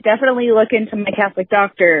 But definitely look into My Catholic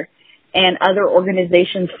Doctor and other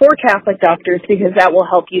organizations for Catholic doctors, because that will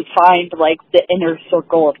help you find, like, the inner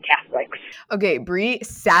circle of Catholics. Okay, Bree,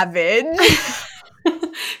 savage.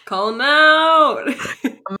 Call him out.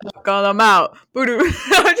 Call them out. Boo-doo.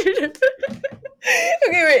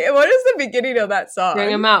 Okay, wait. What is the beginning of that song?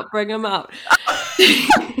 Bring him out. Bring him out.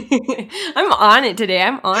 I'm on it today.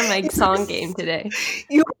 I'm on my song game today.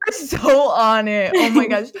 You are so on it. Oh my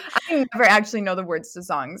gosh. I never actually know the words to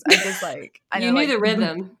songs. I just like, I know, You knew like, the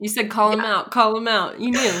rhythm. You said call him out. Call him out.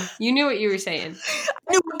 You knew. You knew what you were saying.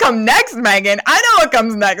 I knew what come next, Megan. I know what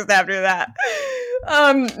comes next after that.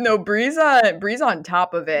 No, Bree's on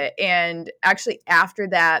top of it. And actually after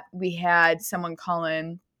that, we had someone call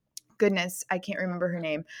in. Goodness, I can't remember her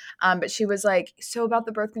name. But she was like, so about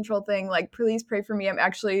the birth control thing, like, please pray for me. I'm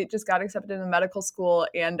actually just got accepted in medical school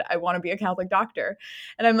and I want to be a Catholic doctor.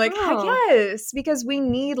 And I'm like, heck yes, because we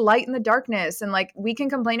need light in the darkness. And like, we can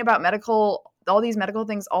complain about all these medical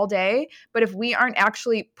things all day, but if we aren't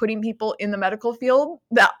actually putting people in the medical field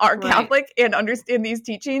that are Catholic and understand these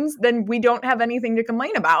teachings, then we don't have anything to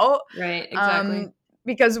complain about. Right, exactly.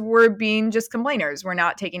 Because we're being just complainers. We're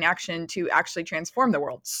not taking action to actually transform the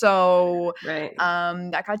world. So right.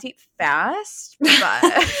 That got deep fast.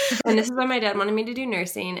 But And this is why my dad wanted me to do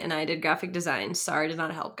nursing and I did graphic design. Sorry to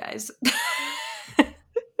not help, guys.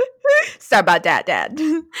 Sorry about that, Dad.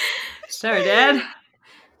 Sorry, Dad.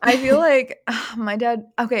 I feel like my dad,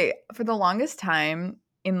 okay, for the longest time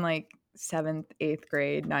in like 7th, 8th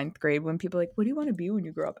grade, 9th grade, when people are like, what do you want to be when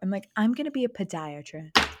you grow up? I'm like, I'm going to be a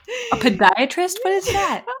podiatrist. A podiatrist? What is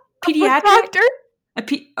that? Pediatric? Doctor? A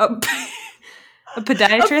podiatrist? A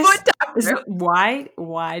foot doctor.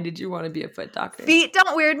 Why did you want to be a foot doctor? Feet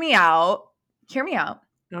don't weird me out. Hear me out.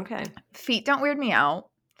 Okay. Feet don't weird me out.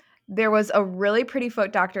 There was a really pretty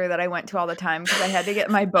foot doctor that I went to all the time because I had to get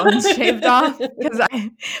my bones shaved off. Because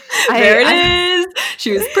There it is.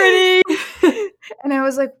 She was pretty. And I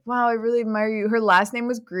was like, wow, I really admire you. Her last name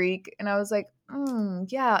was Greek. And I was like,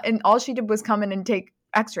 yeah. And all she did was come in and take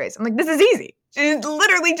x-rays. I'm like, this is easy. She's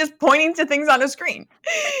literally just pointing to things on a screen.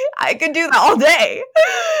 I could do that all day.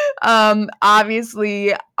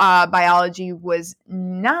 Obviously, biology was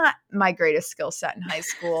not my greatest skill set in high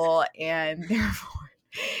school. And therefore,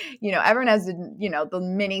 everyone has, the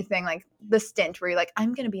mini thing, like the stint where you're like,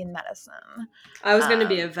 I'm going to be in medicine. I was going to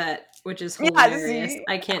be a vet, which is hilarious.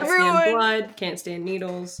 I can't stand blood, can't stand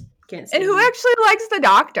needles, can't stand. And who actually likes the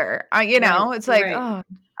doctor? Right, It's like, oh,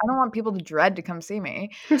 I don't want people to dread to come see me.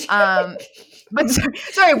 But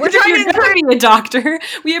sorry, we're trying to encourage a doctor.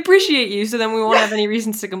 We appreciate you, so then we won't have any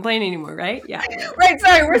reasons to complain anymore, right? Yeah. Right,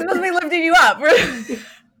 sorry, we're supposed to be lifting you up.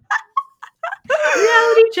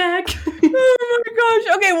 Reality check. Oh my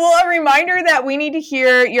gosh. Okay, well, a reminder that we need to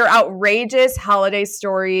hear your outrageous holiday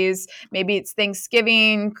stories. Maybe it's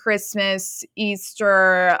Thanksgiving, Christmas,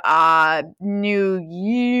 Easter, New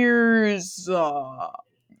Year's.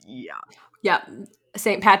 Yeah.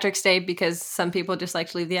 St. Patrick's Day, because some people just like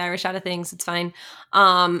to leave the Irish out of things. It's fine.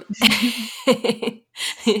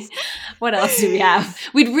 What else do we have?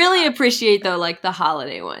 We'd really appreciate, though, like the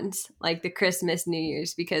holiday ones, like the Christmas, New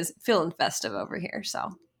Year's, because feeling festive over here.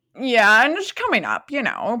 So yeah, and it's coming up.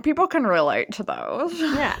 People can relate to those.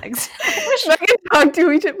 Yeah, exactly.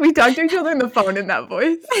 We talk to each other on the phone in that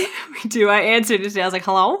voice. We do. I answered today. I was like,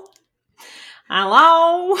 hello.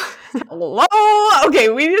 Hello. Okay,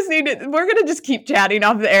 we're gonna just keep chatting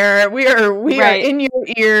off the air. We are in your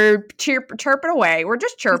ear, chirping away. We're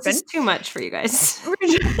just chirping. This is too much for you guys.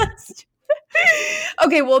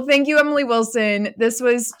 Okay, well, thank you, Emily Wilson. This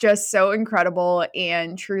was just so incredible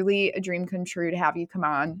and truly a dream come true to have you come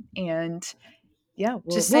on. And yeah,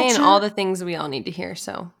 just saying all the things we all need to hear.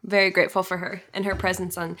 So very grateful for her and her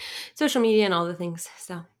presence on social media and all the things.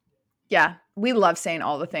 So yeah, we love saying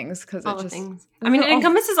all the things because it just things. I mean, it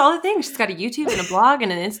encompasses all the things. She's got a YouTube and a blog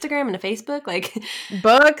and an Instagram and a Facebook. Like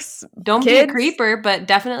books. Don't be a creeper, but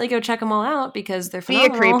definitely go check them all out because they're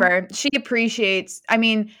phenomenal. Be a creeper. She appreciates. I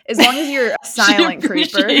mean, as long as you're a silent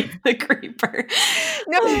creeper. The creeper.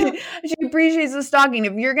 No, she appreciates the stalking.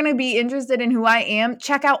 If you're gonna be interested in who I am,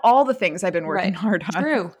 check out all the things I've been working hard on.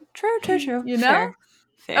 True. You know.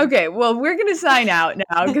 Okay, well, we're going to sign out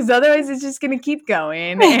now because otherwise it's just going to keep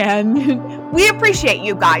going. And we appreciate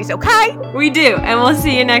you guys, okay? We do, and we'll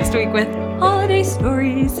see you next week with holiday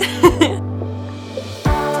stories.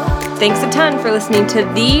 Thanks a ton for listening to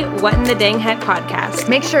the What in the Dang Heck podcast.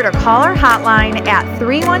 Make sure to call our hotline at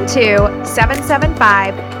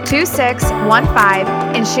 312-775-2615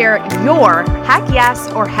 and share your heck yes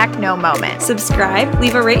or heck no moment. Subscribe,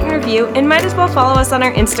 leave a rate and review, and might as well follow us on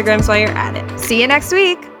our Instagrams while you're at it. See you next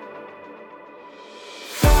week.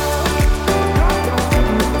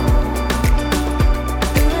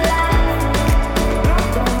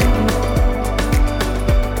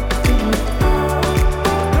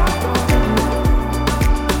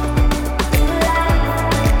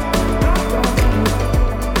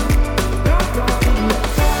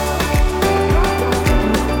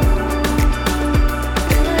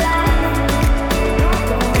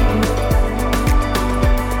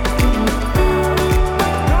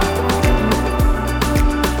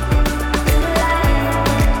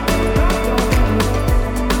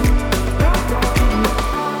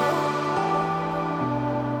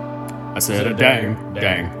 I said a dang,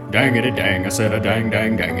 dangity dang. I said a dang,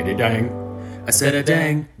 dangity dang. I said a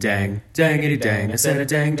dang, dangity dang. I said a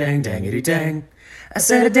dang, dangity dang. I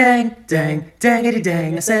said a dang, dangity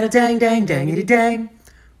dang. I said a dang, dangity dang.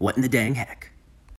 What in the dang heck?